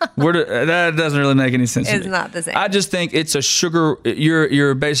 that doesn't really make any sense. It's not the same. I just think it's a sugar.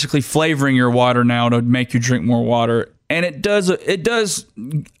 You're basically flavoring your water now to make you drink more water, and it does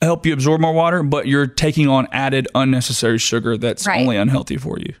help you absorb more water, but you're taking on added unnecessary sugar that's only unhealthy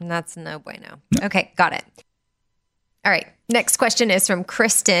for you. And that's no bueno. No. Okay, got it. All right. Next question is from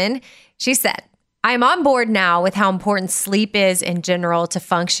Kristen. She said, I am on board now with how important sleep is in general to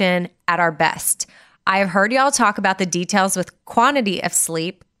function at our best. I have heard y'all talk about the details with quantity of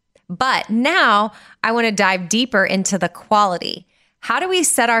sleep, but now I want to dive deeper into the quality. How do we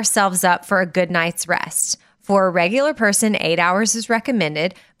set ourselves up for a good night's rest? For a regular person, 8 hours is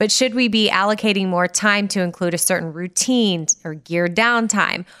recommended, but should we be allocating more time to include a certain routine or geared down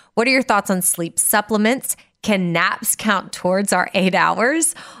time? What are your thoughts on sleep supplements? Can naps count towards our 8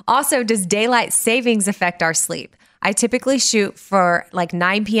 hours? Also, does daylight savings affect our sleep? I typically shoot for like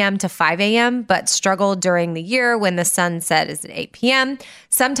 9 p.m. to 5 a.m., but struggle during the year when the sunset is at 8 p.m.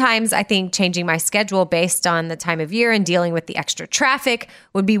 Sometimes I think changing my schedule based on the time of year and dealing with the extra traffic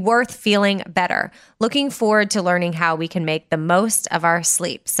would be worth feeling better. Looking forward to learning how we can make the most of our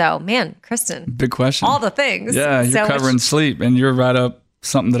sleep. So, man, Kristen. Big question. All the things. Yeah, you're covering sleep, and you're right up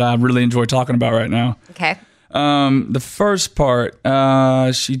something that I really enjoy talking about right now. Okay. The first part,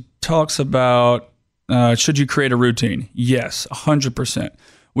 she talks about, should you create a routine? Yes, 100%.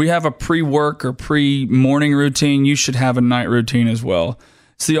 We have a pre-work or pre-morning routine. You should have a night routine as well.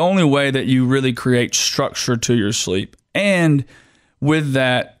 It's the only way that you really create structure to your sleep. And with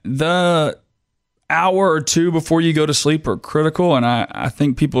that, the hour or two before you go to sleep are critical. And I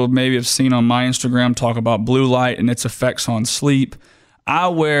think people maybe have seen on my Instagram talk about blue light and its effects on sleep.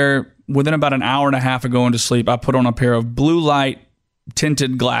 Within about an hour and a half of going to sleep, I put on a pair of blue light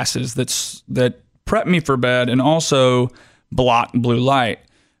tinted glasses that prep me for bed and also block blue light.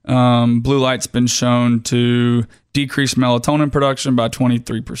 Blue light's been shown to decrease melatonin production by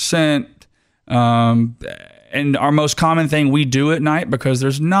 23%. And our most common thing we do at night, because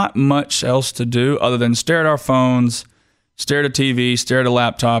there's not much else to do other than stare at our phones, stare at a TV, stare at a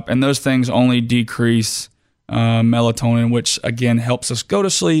laptop, and those things only decrease melatonin, which again helps us go to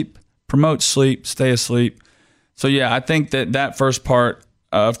sleep, promote sleep, stay asleep. So yeah, I think that first part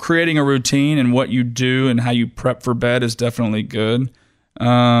of creating a routine and what you do and how you prep for bed is definitely good.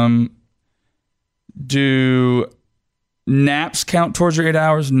 Do naps count towards your 8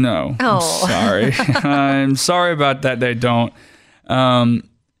 hours? No. Oh. I'm sorry. I'm sorry about that. They don't. The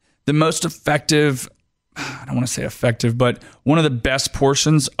most effective, I don't want to say effective, but one of the best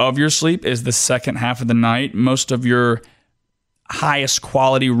portions of your sleep is the second half of the night. Most of your highest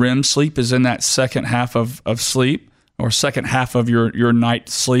quality REM sleep is in that second half of sleep, or second half of your night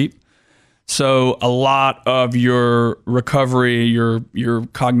sleep. So a lot of your recovery, your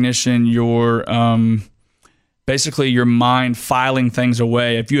cognition, your basically your mind filing things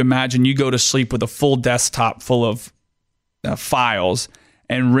away. If you imagine you go to sleep with a full desktop full of files,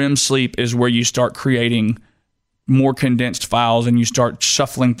 and REM sleep is where you start creating more condensed files and you start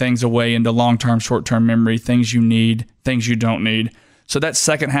shuffling things away into long-term, short-term memory, things you need, things you don't need. So that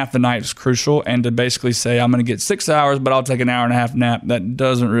second half of the night is crucial. And to basically say, I'm going to get 6 hours, but I'll take an hour and a half nap, that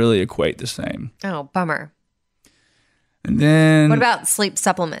doesn't really equate the same. Oh, bummer. And then what about sleep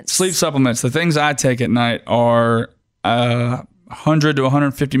supplements? Sleep supplements. The things I take at night are 100 to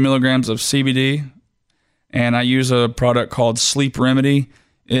 150 milligrams of CBD. And I use a product called Sleep Remedy.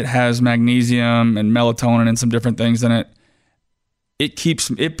 It has magnesium and melatonin and some different things in it.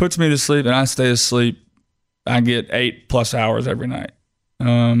 It puts me to sleep, and I stay asleep. I get 8+ hours every night. What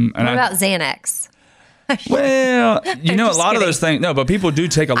about Xanax? Well, a lot of those things. No, but people do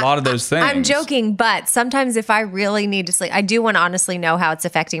take a lot of those things. I'm joking, but sometimes if I really need to sleep, I do want to honestly know how it's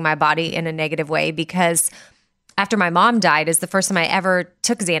affecting my body in a negative way, because after my mom died is the first time I ever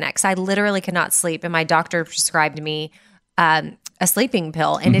took Xanax. I literally could not sleep, and my doctor prescribed me a sleeping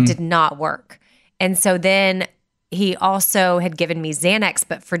pill, and it did not work. And so then he also had given me Xanax,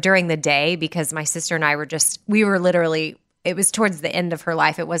 but for during the day, because my sister and I were literally, it was towards the end of her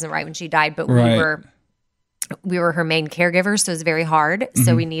life. It wasn't right when she died, but we were her main caregivers, so it was very hard.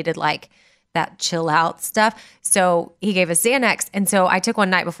 So we needed like that chill out stuff. So he gave us Xanax. And so I took one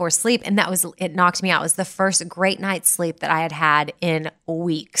night before sleep, and it knocked me out. It was the first great night's sleep that I had had in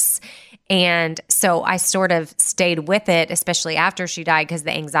weeks. And so I sort of stayed with it, especially after she died, because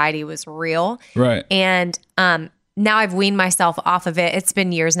the anxiety was real. Right. And now I've weaned myself off of it. It's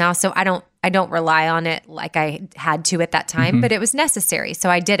been years now, so I don't rely on it like I had to at that time, but it was necessary. So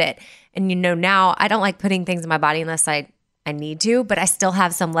I did it. And now I don't like putting things in my body unless I need to, but I still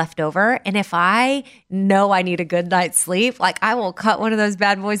have some left over. And if I know I need a good night's sleep, like I will cut one of those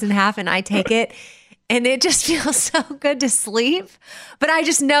bad boys in half and I take it. And it just feels so good to sleep. But I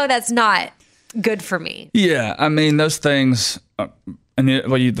just know that's not good for me. Yeah. I mean, those things,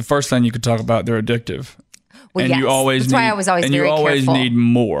 the first thing you could talk about, they're addictive. Well, and yes. you always that's need, why I was always and very you always careful. need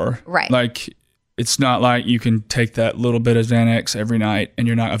more. Right. Like, it's not like you can take that little bit of Xanax every night and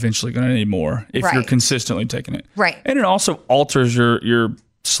you're not eventually going to need more if you're consistently taking it. Right. And it also alters your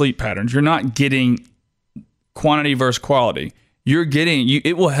sleep patterns. You're not getting quantity versus quality. You're getting,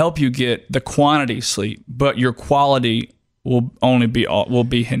 it will help you get the quantity sleep, but your quality will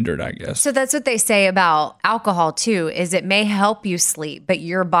be hindered, I guess. So that's what they say about alcohol too, is it may help you sleep, but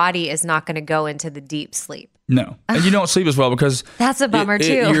your body is not going to go into the deep sleep. No. And you don't sleep as well because that's a bummer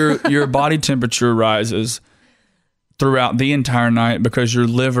too. Your body temperature rises throughout the entire night because your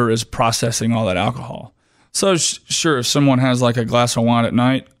liver is processing all that alcohol. So sure, if someone has like a glass of wine at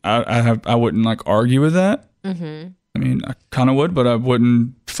night, I wouldn't like argue with that. Mm-hmm. I mean, I kind of would, but I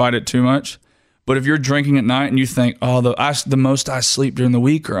wouldn't fight it too much. But if you're drinking at night and you think, oh, the most I sleep during the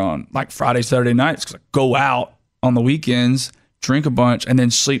week are on like Friday, Saturday nights, because I go out on the weekends, drink a bunch, and then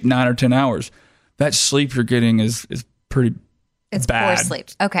sleep 9 or 10 hours. That sleep you're getting is pretty it's bad. Poor sleep.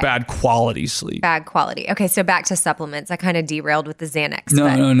 Okay. Bad quality sleep. Bad quality. Okay, so back to supplements. I kind of derailed with the Xanax.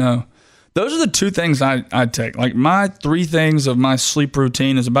 No. Those are the two things I take. Like my 3 things of my sleep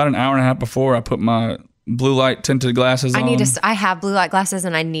routine is about an hour and a half before I put my blue light tinted glasses on. I have blue light glasses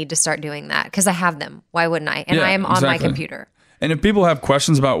and I need to start doing that because I have them. Why wouldn't I? And I am on my computer. And if people have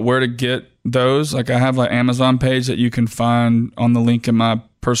questions about where to get those, like I have like Amazon page that you can find on the link in my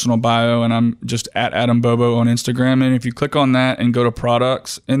personal bio, and I'm just at Adam Bobo on Instagram. And if you click on that and go to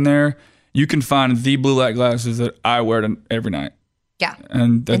products in there, you can find the blue light glasses that I wear every night. Yeah.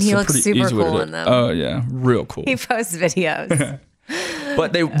 And that's he a looks pretty super easy way to cool do it. in them. Oh yeah, real cool. He posts videos.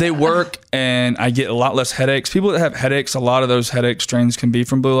 But they work, and I get a lot less headaches. People that have headaches, a lot of those headache strains can be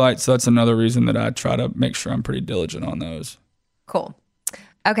from blue light. So that's another reason that I try to make sure I'm pretty diligent on those. Cool.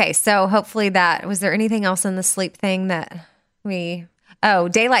 Okay, so hopefully was there anything else in the sleep thing that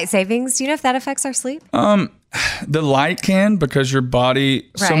daylight savings. Do you know if that affects our sleep? The light can, because your body,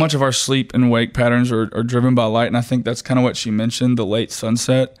 so much of our sleep and wake patterns are driven by light. And I think that's kind of what she mentioned, the late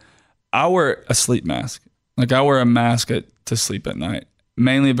sunset. I wear a sleep mask. Like I wear a mask to sleep at night,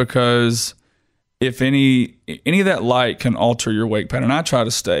 mainly because if any of that light can alter your wake pattern, I try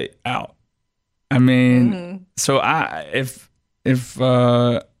to stay out. I mean, so if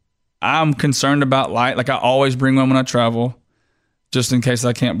I'm concerned about light, like I always bring one when I travel, just in case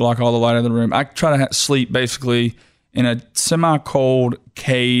I can't block all the light in the room. I try to sleep basically in a semi-cold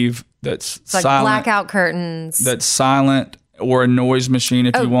cave that's like silent. Blackout curtains. That's silent, or a noise machine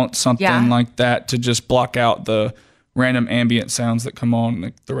if you want something like that to just block out the random ambient sounds that come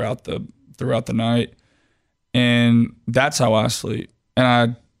on throughout the night. And that's how I sleep. And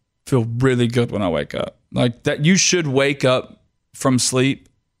I feel really good when I wake up. Like that, you should wake up from sleep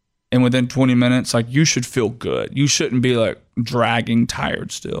and within 20 minutes, like you should feel good. You shouldn't be like dragging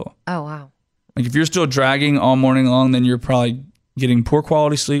tired still. Oh, wow. Like if you're still dragging all morning long, then you're probably getting poor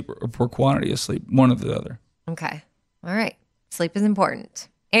quality sleep or poor quantity of sleep, one or the other. Okay. All right. Sleep is important.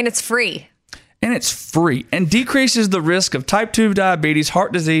 And it's free. And decreases the risk of type 2 diabetes,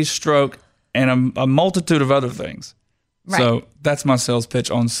 heart disease, stroke, and a multitude of other things. Right. So that's my sales pitch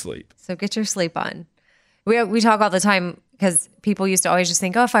on sleep. So get your sleep on. We talk all the time because people used to always just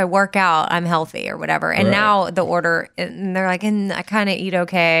think, oh, if I work out, I'm healthy or whatever. And now the order, and they're like, and I kind of eat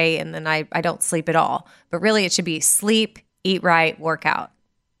okay, and then I don't sleep at all. But really it should be sleep, eat right, work out,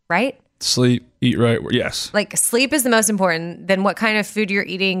 right? Sleep, eat right, yes. Like sleep is the most important. Then what kind of food you're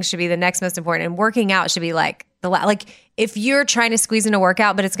eating should be the next most important. And working out should be like if you're trying to squeeze in a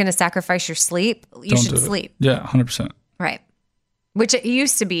workout, but it's going to sacrifice your sleep, you should sleep. Yeah, 100%. Right. Which it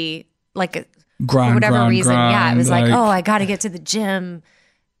used to be like grind, for whatever reason. Grind, yeah, it was like, oh, I got to get to the gym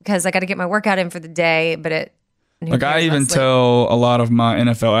because I got to get my workout in for the day. But I even tell a lot of my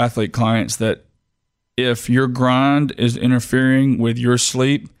NFL athlete clients that if your grind is interfering with your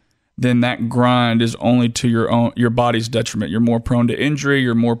sleep, then that grind is only to your body's detriment. You're more prone to injury.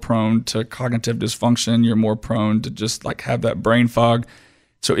 You're more prone to cognitive dysfunction. You're more prone to just like have that brain fog.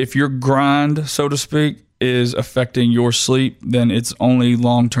 So if your grind, so to speak, is affecting your sleep, then it's only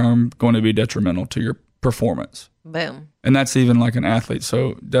long-term going to be detrimental to your performance. Boom. And that's even like an athlete.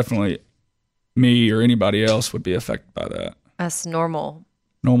 So definitely me or anybody else would be affected by that. Us normal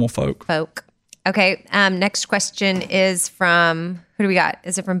folk. Okay. Next question is from, who do we got?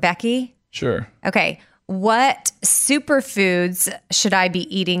 Is it from Becky? Sure. Okay. What superfoods should I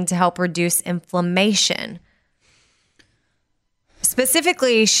be eating to help reduce inflammation?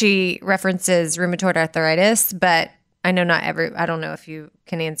 Specifically, she references rheumatoid arthritis, but I know I don't know if you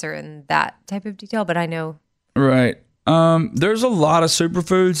can answer in that type of detail, but I know. Right. There's a lot of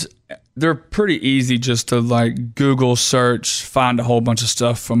superfoods. They're pretty easy just to like Google search, find a whole bunch of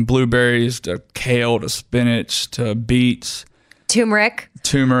stuff from blueberries to kale to spinach to beets. Turmeric.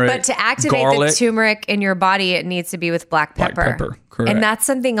 But to activate garlic, the turmeric in your body, it needs to be with black pepper. Black pepper, correct. And that's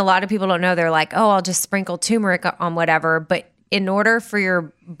something a lot of people don't know. They're like, oh, I'll just sprinkle turmeric on whatever. But in order for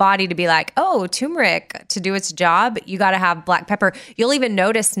your body to be like, oh, turmeric to do its job, you got to have black pepper. You'll even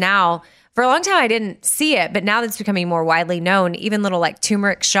notice now, for a long time I didn't see it, but now that's becoming more widely known. Even little like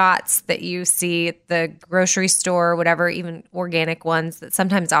turmeric shots that you see at the grocery store or whatever, even organic ones that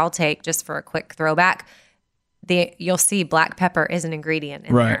sometimes I'll take just for a quick throwback. You'll see black pepper is an ingredient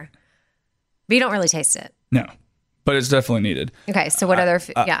in there. But you don't really taste it. No, but it's definitely needed. Okay, so what other...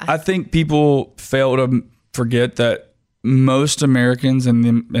 I think people fail to forget that most Americans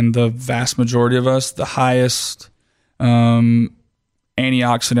and the vast majority of us, the highest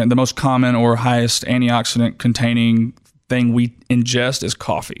antioxidant, the most common or highest antioxidant containing thing we ingest is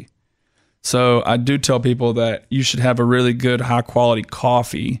coffee. So I do tell people that you should have a really good high quality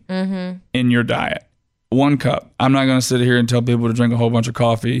coffee in your diet. 1 cup. I'm not going to sit here and tell people to drink a whole bunch of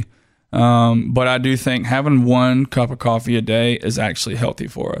coffee. But I do think having 1 cup of coffee a day is actually healthy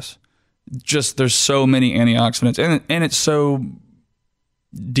for us. Just there's so many antioxidants and it's so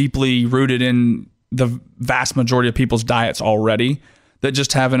deeply rooted in the vast majority of people's diets already that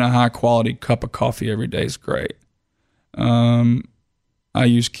just having a high quality cup of coffee every day is great. I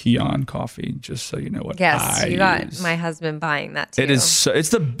use Kion coffee, just so you know what. Yes, you got my husband buying that too. It is.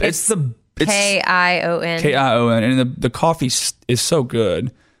 It's the Kion. Kion, and the coffee is so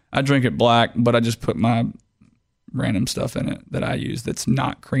good. I drink it black, but I just put my random stuff in it that I use that's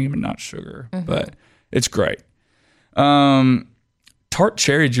not cream and not sugar, but it's great. Tart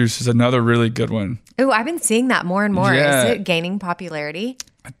cherry juice is another really good one. Ooh, I've been seeing that more and more. Yeah. Is it gaining popularity?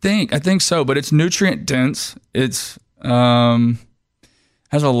 I think so, but it's nutrient dense. It's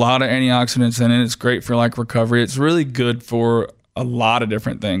has a lot of antioxidants in it. It's great for like recovery. It's really good for a lot of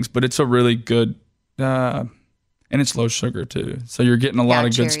different things, but it's a really good and it's low sugar too. So you're getting a lot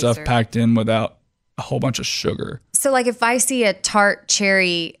of good stuff packed in without a whole bunch of sugar. So like if I see a tart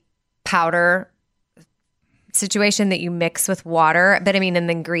cherry powder situation that you mix with water, but I mean, and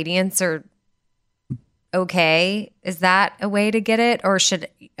the ingredients are okay, is that a way to get it, or should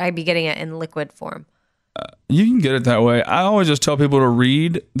I be getting it in liquid form? You can get it that way. I always just tell people to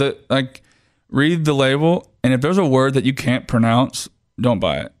read the label, and if there's a word that you can't pronounce, don't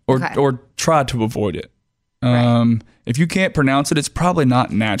buy it or try to avoid it. Right. If you can't pronounce it, it's probably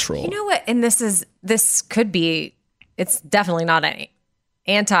not natural. You know what? And this could be, it's definitely not an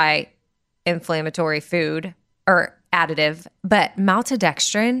anti-inflammatory food or additive, but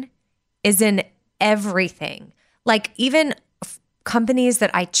maltodextrin is in everything. Like even companies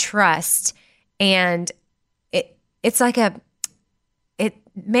that I trust, and it's like it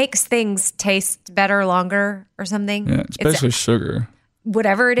makes things taste better longer or something. Yeah, it's basically sugar.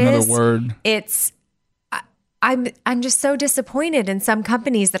 Whatever it is. is. Another word. I'm just so disappointed in some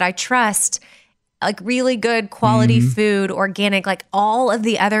companies that I trust, like really good quality food, organic, like all of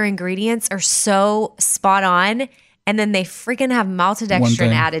the other ingredients are so spot on. And then they freaking have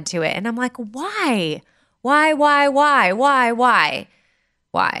maltodextrin added to it. And I'm like, why? Why?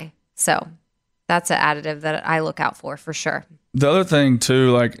 So that's an additive that I look out for sure. The other thing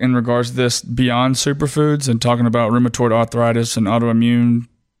too, like in regards to this, beyond superfoods and talking about rheumatoid arthritis and autoimmune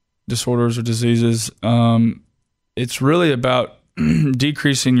disorders or diseases, it's really about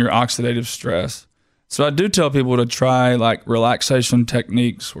decreasing your oxidative stress. So I do tell people to try like relaxation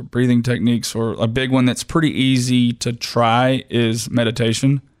techniques or breathing techniques, or a big one that's pretty easy to try is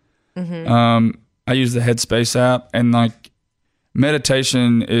meditation. I use the Headspace app, and like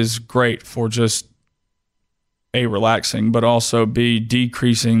meditation is great for just relaxing, but also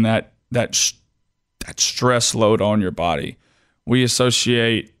decreasing that stress load on your body. We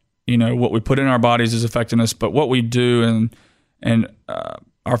associate, what we put in our bodies is affecting us, but what we do and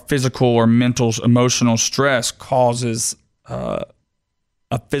our physical or mental, emotional stress causes a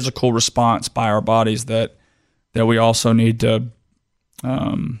physical response by our bodies that we also need to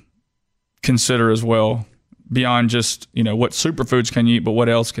consider as well, beyond just, what superfoods can you eat, but what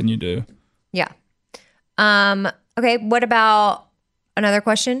else can you do? Yeah. Okay. What about another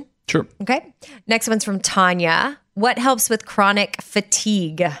question? Sure. Okay. Next one's from Tanya. What helps with chronic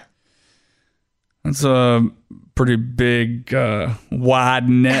fatigue? That's a pretty big, wide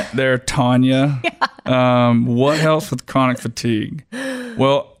net there, Tanya. What helps with chronic fatigue?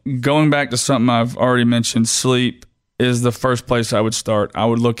 Well, going back to something I've already mentioned, sleep is the first place I would start. I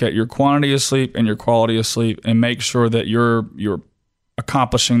would look at your quantity of sleep and your quality of sleep and make sure that you're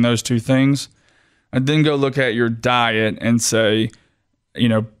accomplishing those two things. And then go look at your diet and say,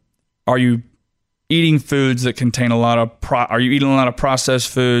 are you eating foods that contain a lot of are you eating a lot of processed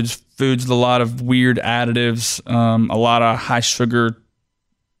foods with a lot of weird additives, a lot of high sugar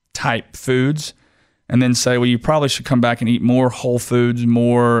type foods? And then say, well, you probably should come back and eat more whole foods,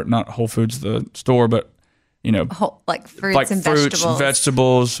 not Whole Foods the store, but like fruits and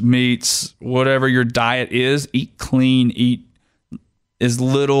vegetables, meats, whatever your diet is, eat clean, eat as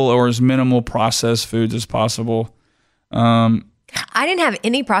little or as minimal processed foods as possible. I didn't have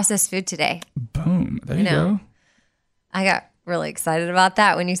any processed food today. Boom. There you go. I got really excited about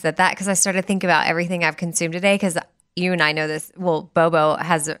that when you said that, because I started thinking about everything I've consumed today, because you and I know this. Well, Bobo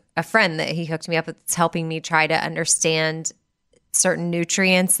has a friend that he hooked me up with that's helping me try to understand certain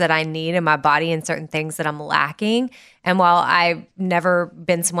nutrients that I need in my body and certain things that I'm lacking. And while I've never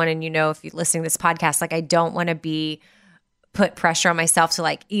been someone, and if you're listening to this podcast, like, I don't want to put pressure on myself to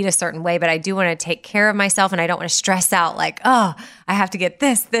like eat a certain way, but I do want to take care of myself, and I don't want to stress out like, oh, I have to get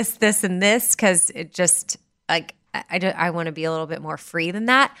this, and this, because it just like, I want to be a little bit more free than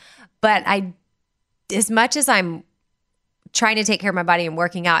that. But as much as I'm trying to take care of my body and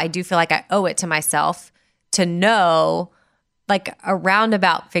working out, I do feel like I owe it to myself to know like a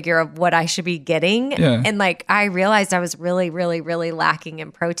roundabout figure of what I should be getting. Yeah. And like, I realized I was really, really, really lacking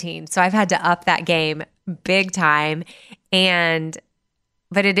in protein. So I've had to up that game big time.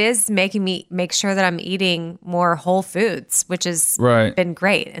 But it is making me make sure that I'm eating more whole foods, which has been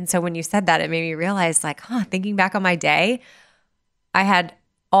great. And so when you said that, it made me realize like, thinking back on my day, I had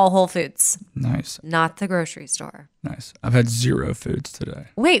all whole foods. Nice. Not the grocery store. Nice. I've had 0 foods today.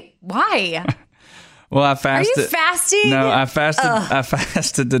 Wait, why? Well, I fasted. Are you fasting? No, I fasted. I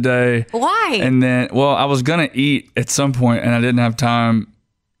fasted today. Why? And then, I was going to eat at some point and I didn't have time.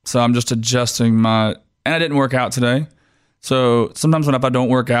 So I'm just adjusting and I didn't work out today. So sometimes if I don't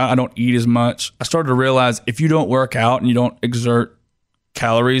work out, I don't eat as much. I started to realize if you don't work out and you don't exert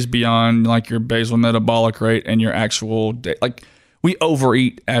calories beyond like your basal metabolic rate and your actual day, like we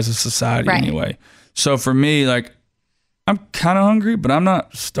overeat as a society anyway. So for me, like I'm kind of hungry, but I'm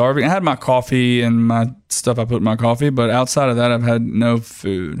not starving. I had my coffee and my stuff I put in my coffee, but outside of that, I've had no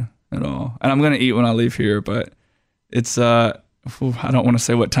food at all. And I'm going to eat when I leave here, but it's, I don't want to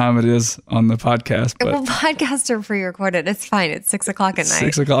say what time it is on the podcast. But well, podcasts are pre-recorded. It's fine. It's 6:00 at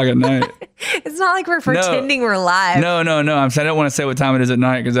night. 6:00 at night. It's not like we're pretending we're live. No. I'm saying I don't want to say what time it is at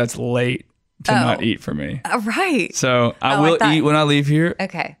night because that's late to not eat for me. Right. So I will eat when I leave here.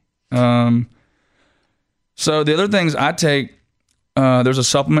 Okay. So the other things I take, there's a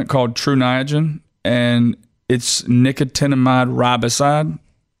supplement called True Niagen, and it's nicotinamide riboside.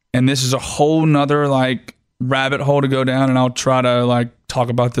 And this is a whole nother like rabbit hole to go down, and I'll try to like talk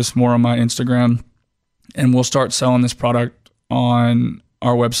about this more on my Instagram, and we'll start selling this product on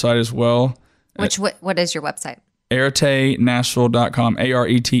our website as well. What is your website? aretenashville.com,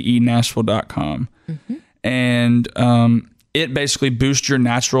 ARETE Nashville.com. Mm-hmm. And it basically boosts your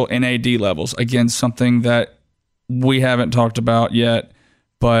natural NAD levels. Again, something that we haven't talked about yet,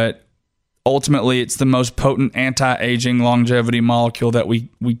 but ultimately it's the most potent anti-aging longevity molecule that we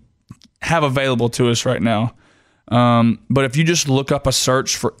have available to us right now. But if you just look up a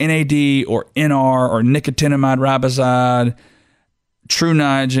search for NAD or NR or nicotinamide riboside, True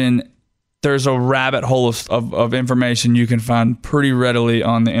Niagen, there's a rabbit hole of information you can find pretty readily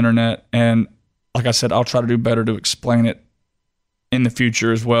on the internet. And like I said, I'll try to do better to explain it in the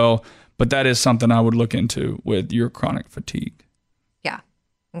future as well. But that is something I would look into with your chronic fatigue. Yeah.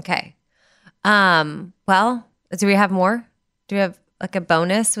 Okay. Well, do we have more? Do we have like a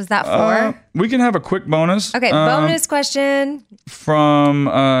bonus? Was that 4? We can have a quick bonus. Okay. Bonus question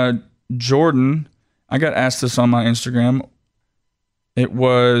from Jordan. I got asked this on my Instagram. It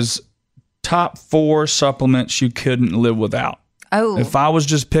was top 4 supplements you couldn't live without. Oh. If I was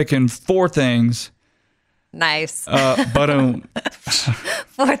just picking 4 things. Nice. But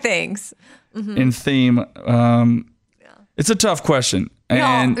 4 things. Mm-hmm. In theme. It's a tough question.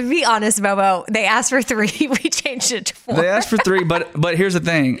 And no, be honest, Bobo. They asked for 3. We changed it to 4. they asked for 3, but here's the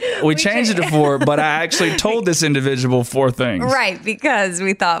thing. We changed it to 4, but I actually told this individual 4 things. Right, because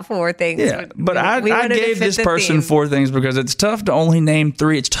we thought 4 things. Yeah, but I gave this person 4 things because it's tough to only name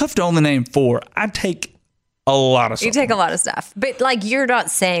 3. It's tough to only name 4. I take a lot of stuff. You take a lot of stuff. But like, you're not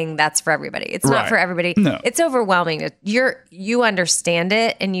saying that's for everybody. It's not for everybody. No. It's overwhelming. You understand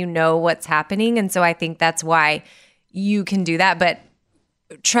it and you know what's happening. And so I think that's why you can do that. But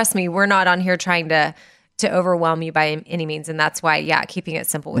trust me, we're not on here trying to overwhelm you by any means. And that's why, keeping it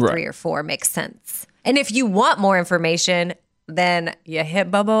simple with 3 or 4 makes sense. And if you want more information, then you hit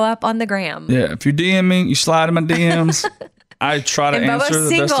Bobo up on the gram. Yeah, if you DM me, you slide in my DMs. I try to answer Bobo's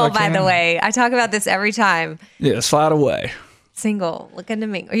the best I single, can. by the way. I talk about this every time. Yeah, slide away. Single. Looking to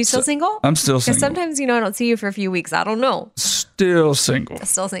me. Are you still single? I'm still Because single. sometimes, I don't see you for a few weeks. I don't know. Still single.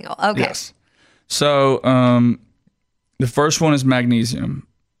 Still single. Okay. Yes. So the first one is magnesium.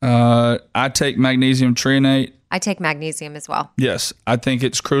 I take magnesium trionate. I take magnesium as well. Yes, I think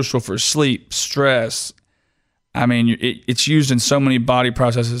it's crucial for sleep, stress. I mean, it's used in so many body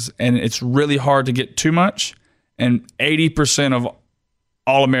processes, and it's really hard to get too much. And 80% of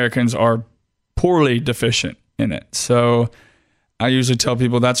all Americans are poorly deficient in it. So I usually tell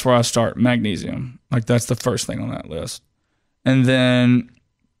people that's where I start, magnesium. Like, that's the first thing on that list. And then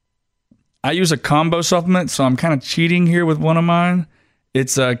I use a combo supplement, so I'm kind of cheating here with one of mine.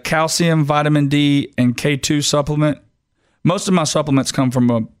 It's a calcium, vitamin D, and K2 supplement. Most of my supplements come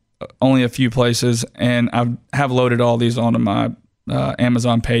from only a few places, and I have loaded all these onto my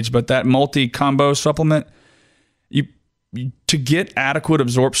Amazon page. But that multi-combo supplement, to get adequate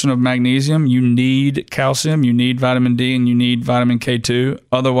absorption of magnesium, you need calcium, you need vitamin D, and you need vitamin K2.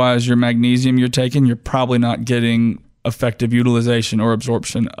 Otherwise, your magnesium you're taking, you're probably not getting effective utilization or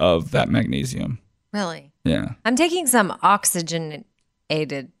absorption of that magnesium. Really? Yeah. I'm taking some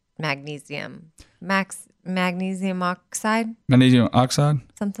oxygenated magnesium. Magnesium oxide? Magnesium oxide?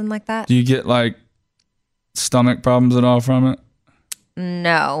 Something like that? Do you get like stomach problems at all from it?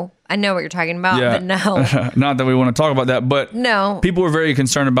 No. I know what you're talking about, but no. Not that we want to talk about that, but No. people are very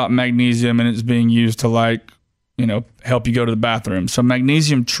concerned about magnesium and it's being used to help you go to the bathroom. So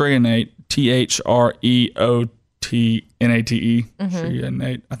magnesium trionate, THREOTNATE.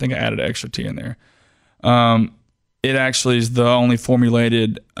 Trionate. I think I added an extra T in there. It actually is the only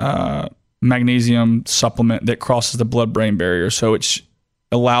formulated magnesium supplement that crosses the blood-brain barrier. So it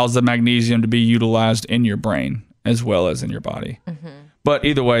allows the magnesium to be utilized in your brain as well as in your body. Mm-hmm. But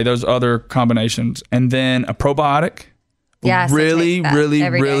either way, those other combinations. And then a probiotic. Yes, really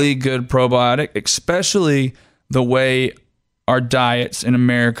good probiotic, especially the way our diets in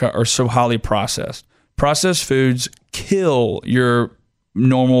America are so highly processed. Processed foods kill your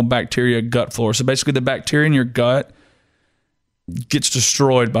normal bacteria gut flora. So basically the bacteria in your gut gets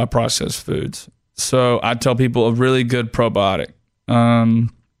destroyed by processed foods. So I tell people a really good probiotic. Again,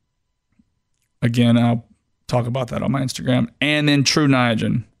 I'll talk about that on my Instagram. And then True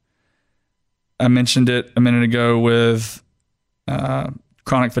Niagen. I mentioned it a minute ago with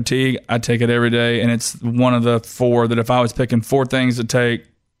chronic fatigue. I take it every day, and it's one of the 4 that if I was picking 4 things to take,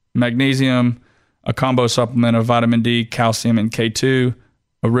 magnesium, a combo supplement of vitamin D, calcium, and K2,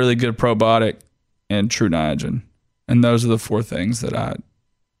 a really good probiotic, and True Niagen. And those are the 4 things that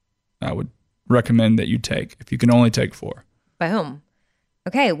I would recommend that you take if you can only take 4. Boom.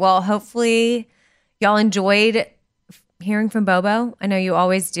 Okay, well, hopefully y'all enjoyed hearing from Bobo. I know you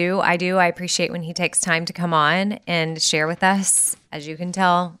always do. I do. I appreciate when he takes time to come on and share with us. As you can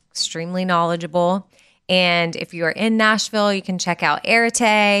tell, extremely knowledgeable. And if you are in Nashville, you can check out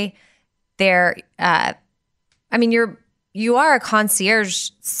Arete. You are a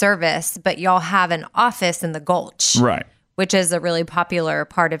concierge service, but y'all have an office in the Gulch. Right. Which is a really popular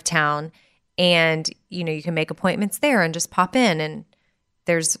part of town. And, you can make appointments there and just pop in, and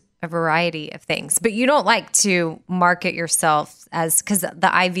there's a variety of things. But you don't like to market yourself because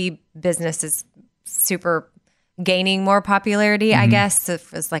the IV business is super gaining more popularity, I guess,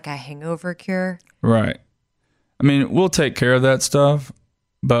 if it's like a hangover cure. Right. I mean, we'll take care of that stuff,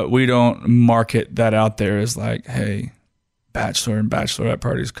 but we don't market that out there as like, hey, bachelor and bachelorette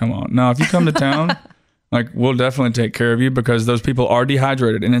parties, come on. Now, if you come to town, we'll definitely take care of you because those people are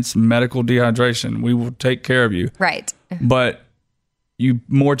dehydrated and it's medical dehydration. We will take care of you. Right. But you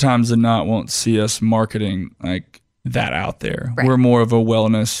more times than not won't see us marketing like that out there. Right. We're more of a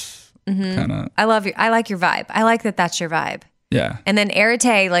wellness kind of. I like your vibe. I like that that's your vibe. Yeah. And then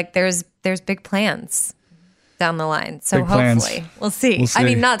Arete, there's big plans down the line. So big hopefully plans. We'll see. I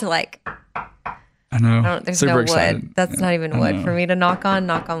mean, not to I know. There's Super no wood. excited. That's not even wood for me to knock on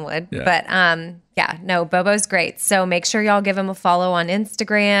wood. Yeah. But no, Bobo's great. So make sure y'all give him a follow on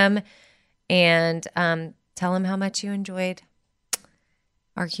Instagram and tell him how much you enjoyed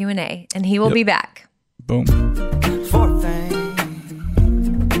our Q&A, and he will be back. Boom. Fourth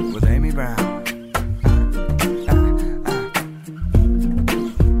thing with Amy Brown.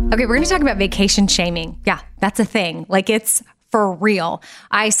 Okay, we're going to talk about vacation shaming. Yeah, that's a thing. Like, it's for real.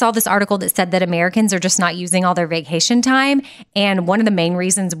 I saw this article that said that Americans are just not using all their vacation time. And one of the main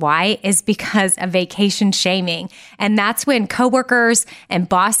reasons why is because of vacation shaming. And that's when coworkers and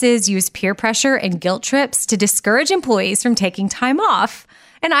bosses use peer pressure and guilt trips to discourage employees from taking time off.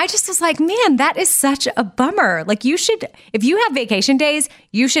 And I just was like, man, that is such a bummer. Like, you should, if you have vacation days,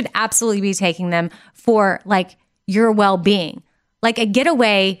 you should absolutely be taking them for like your well-being. Like a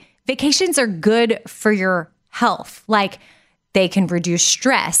getaway, vacations are good for your health. Like, they can reduce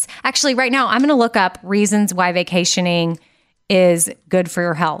stress. Actually, right now, I'm going to look up reasons why vacationing is good for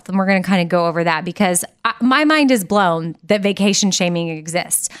your health. And we're going to kind of go over that because my mind is blown that vacation shaming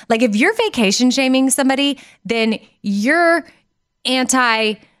exists. Like, if you're vacation shaming somebody, then you're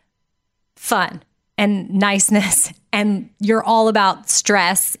anti-fun and niceness, and you're all about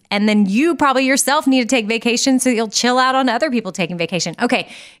stress. And then you probably yourself need to take vacation so you'll chill out on other people taking vacation. Okay,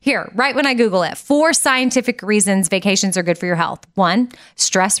 here, right when I Google it, 4 scientific reasons vacations are good for your health. 1,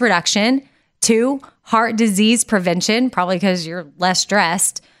 stress reduction. 2, heart disease prevention, probably because you're less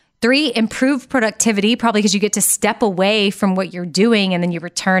stressed. 3, improved productivity, probably because you get to step away from what you're doing and then you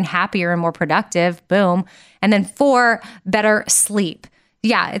return happier and more productive. Boom. And then 4, better sleep.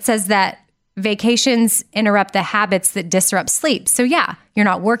 Yeah, it says that vacations interrupt the habits that disrupt sleep. So yeah, you're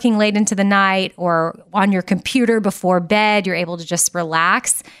not working late into the night or on your computer before bed. You're able to just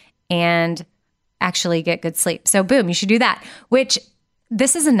relax and actually get good sleep. So boom, you should do that. Which,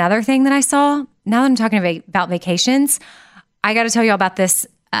 this is another thing that I saw. Now that I'm talking about vacations, I got to tell you all about this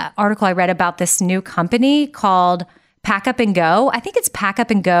article I read about this new company called Pack Up and Go. I think it's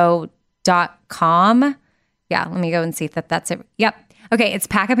packupandgo.com. Yeah, let me go and see if that's it. Yep. Okay, it's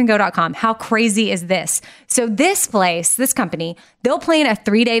packupandgo.com. How crazy is this? So this company, they'll plan a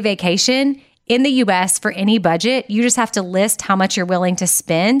 3-day vacation in the US for any budget. You just have to list how much you're willing to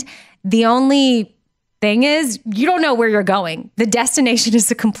spend. The only thing is, you don't know where you're going. The destination is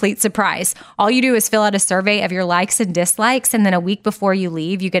a complete surprise. All you do is fill out a survey of your likes and dislikes, and then a week before you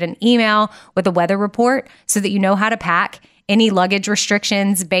leave, you get an email with a weather report so that you know how to pack, any luggage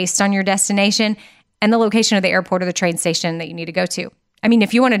restrictions based on your destination, and the location of the airport or the train station that you need to go to. I mean,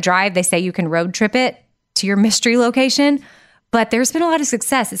 if you want to drive, they say you can road trip it to your mystery location, but there's been a lot of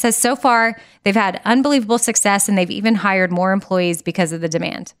success. It says so far they've had unbelievable success and they've even hired more employees because of the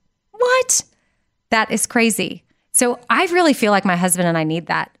demand. What? That is crazy. So I really feel like my husband and I need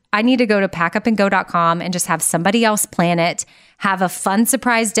that. I need to go to packupandgo.com and just have somebody else plan it, have a fun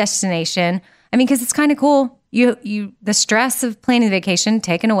surprise destination. I mean, because it's kind of cool. The stress of planning the vacation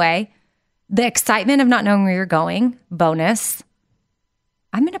taken away, the excitement of not knowing where you're going, bonus.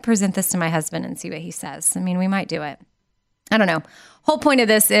 I'm going to present this to my husband and see what he says. I mean, we might do it. I don't know. Whole point of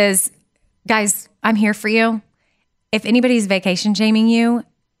this is, guys, I'm here for you. If anybody's vacation shaming you,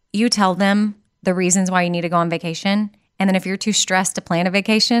 you tell them the reasons why you need to go on vacation. And then if you're too stressed to plan a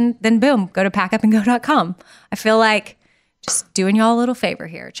vacation, then boom, go to packupandgo.com. I feel like just doing y'all a little favor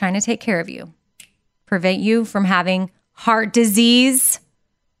here, trying to take care of you, prevent you from having heart disease,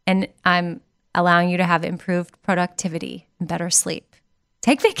 and I'm allowing you to have improved productivity and better sleep.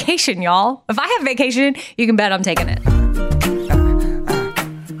 Take vacation, y'all. If I have vacation, you can bet I'm taking it.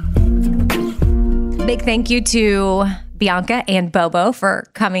 Big thank you to Bianca and Bobo for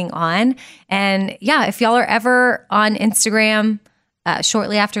coming on. And yeah, if y'all are ever on Instagram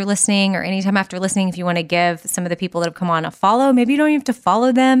shortly after listening or anytime after listening, if you want to give some of the people that have come on a follow, maybe you don't even have to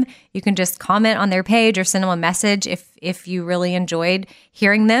follow them. You can just comment on their page or send them a message if you really enjoyed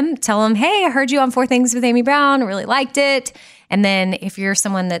hearing them. Tell them, hey, I heard you on 4 Things with Amy Brown. Really liked it. And then if you're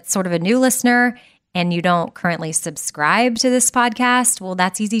someone that's sort of a new listener and you don't currently subscribe to this podcast, well,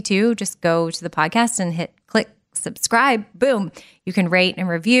 that's easy too. Just go to the podcast and click subscribe. Boom. You can rate and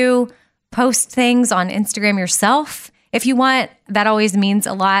review, post things on Instagram yourself if you want. That always means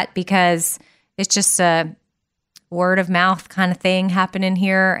a lot because it's just a word of mouth kind of thing happening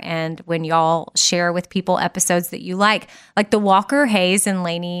here. And when y'all share with people episodes that you like the Walker Hayes and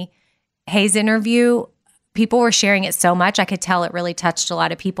Lainey Hayes interview, people were sharing it so much, I could tell it really touched a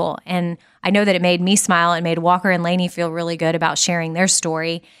lot of people. And I know that it made me smile and made Walker and Lainey feel really good about sharing their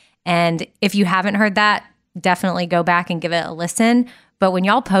story. And if you haven't heard that, definitely go back and give it a listen. But when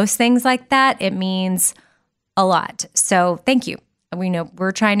y'all post things like that, it means a lot. So thank you. We know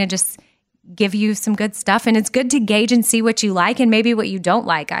we're trying to just give you some good stuff. And it's good to gauge and see what you like and maybe what you don't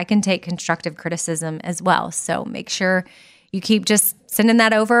like. I can take constructive criticism as well. So make sure you keep just sending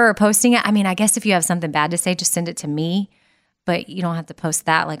that over or posting it. I mean, I guess if you have something bad to say, just send it to me. But you don't have to post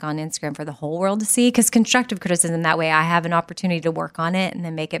that like on Instagram for the whole world to see, because constructive criticism, that way I have an opportunity to work on it and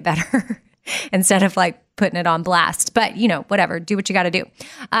then make it better instead of like putting it on blast. But, whatever, do what you got to do.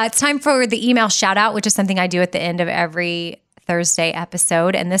 It's time for the email shout out, which is something I do at the end of every Thursday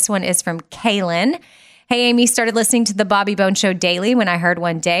episode. And this one is from Kaylin. Hey, Amy, started listening to the Bobby Bone Show daily when I heard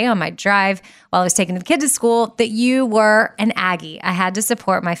one day on my drive while I was taking the kids to school that you were an Aggie. I had to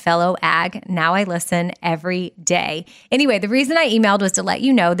support my fellow Ag. Now I listen every day. Anyway, the reason I emailed was to let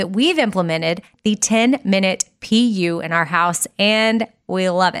you know that we've implemented the 10-minute PU in our house, and we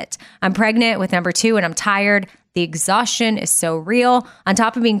love it. I'm pregnant with number 2, and I'm tired. The exhaustion is so real. On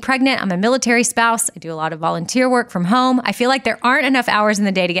top of being pregnant, I'm a military spouse. I do a lot of volunteer work from home. I feel like there aren't enough hours in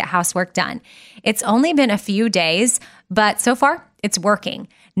the day to get housework done. It's only been a few days, but so far it's working.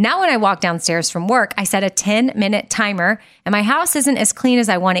 Now when I walk downstairs from work, I set a 10-minute timer, and my house isn't as clean as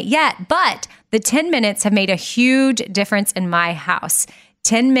I want it yet, but the 10 minutes have made a huge difference in my house.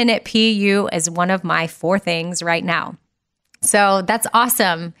 10-minute PU is one of my 4 things right now. So that's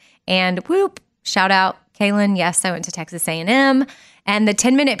awesome. And whoop, shout out Kaylin. Yes, I went to Texas A&M. And the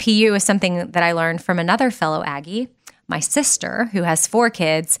 10-minute PU is something that I learned from another fellow Aggie, my sister, who has 4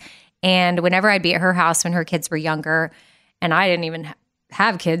 kids. And whenever I'd be at her house when her kids were younger, and I didn't even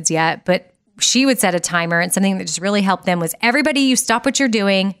have kids yet, but she would set a timer, and something that just really helped them was everybody, you stop what you're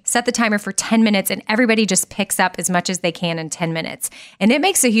doing, set the timer for 10 minutes, and everybody just picks up as much as they can in 10 minutes. And it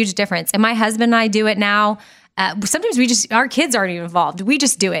makes a huge difference. And my husband and I do it now. Sometimes our kids aren't even involved. We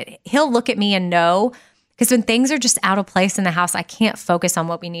just do it. He'll look at me and know, because when things are just out of place in the house, I can't focus on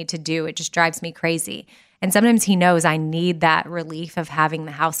what we need to do. It just drives me crazy. And sometimes he knows I need that relief of having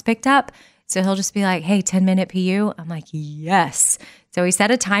the house picked up. So he'll just be like, hey, 10-minute PU. I'm like, yes. So we set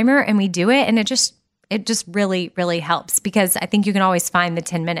a timer and we do it. And it just really, really helps, because I think you can always find the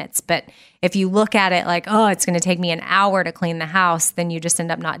 10 minutes. But if you look at it like, oh, it's going to take me an hour to clean the house, then you just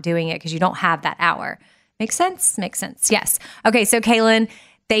end up not doing it because you don't have that hour. Make sense? Makes sense. Yes. Okay. So Kaylin,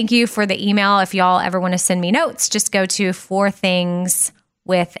 thank you for the email. If y'all ever want to send me notes, just go to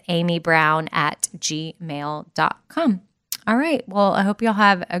 4thingswithamybrown@gmail.com. All right. Well, I hope y'all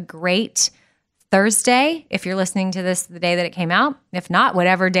have a great Thursday. If you're listening to this the day that it came out, if not,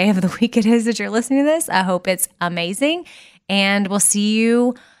 whatever day of the week it is that you're listening to this, I hope it's amazing. And we'll see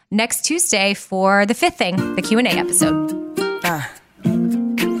you next Tuesday for the 5th thing, the Q&A episode.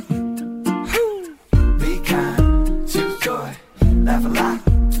 Be kind, choose joy, laugh a lot.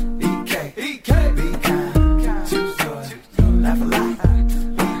 Be kind, choose joy, laugh a lot.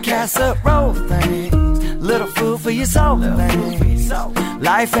 Casserole thing, little food for your soul thing.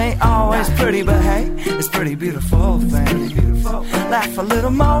 Life ain't always pretty, but hey, it's pretty beautiful thing. Laugh a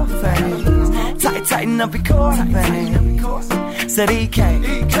little more thing. Tighten up your core thing. Said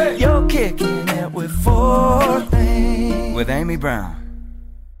EK, you're kicking it with 4 things with Amy Brown.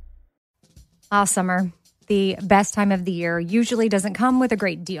 Summer, the best time of the year, usually doesn't come with a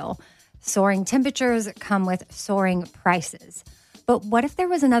great deal. Soaring temperatures come with soaring prices. But what if there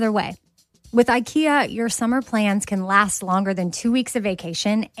was another way? With IKEA, your summer plans can last longer than 2 weeks of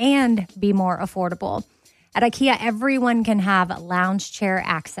vacation and be more affordable. At IKEA, everyone can have lounge chair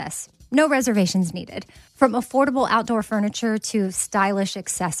access. No reservations needed. From affordable outdoor furniture to stylish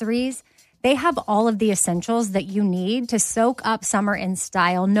accessories, they have all of the essentials that you need to soak up summer in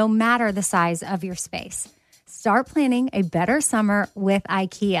style, no matter the size of your space. Start planning a better summer with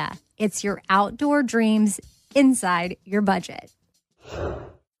IKEA. It's your outdoor dreams inside your budget.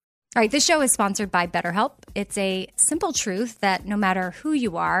 All right, this show is sponsored by BetterHelp. It's a simple truth that no matter who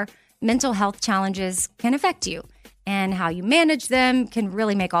you are, mental health challenges can affect you, and how you manage them can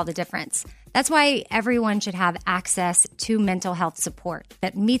really make all the difference. That's why everyone should have access to mental health support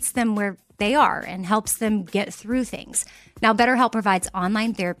that meets them where they are and helps them get through things. Now, BetterHelp provides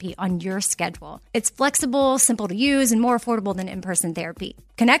online therapy on your schedule. It's flexible, simple to use, and more affordable than in-person therapy.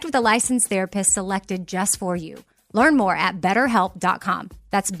 Connect with a licensed therapist selected just for you. Learn more at BetterHelp.com.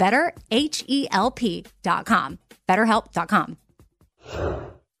 That's BetterHelp.com. BetterHelp.com.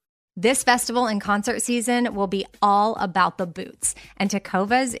 This festival and concert season will be all about the boots, and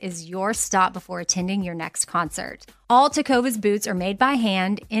Tecovas is your stop before attending your next concert. All Tecovas boots are made by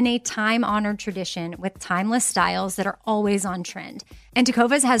hand in a time-honored tradition with timeless styles that are always on trend. And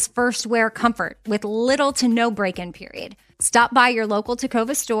Tecovas has first wear comfort with little to no break-in period. Stop by your local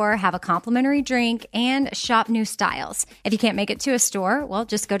Tecova store, have a complimentary drink, and shop new styles. If you can't make it to a store, well,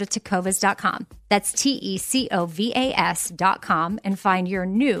 just go to tecovas.com. That's TECOVAS.com and find your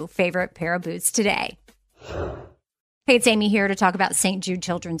new favorite pair of boots today. Hey, it's Amy here to talk about St. Jude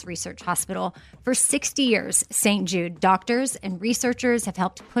Children's Research Hospital. For 60 years, St. Jude doctors and researchers have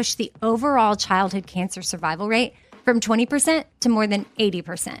helped push the overall childhood cancer survival rate from 20% to more than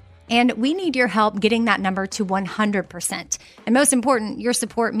 80%. And we need your help getting that number to 100%. And most important, your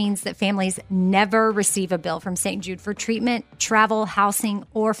support means that families never receive a bill from St. Jude for treatment, travel, housing,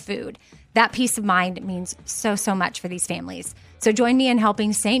 or food. That peace of mind means so, so much for these families. So join me in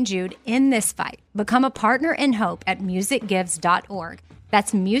helping St. Jude in this fight. Become a partner in hope at musicgives.org.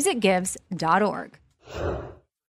 That's musicgives.org.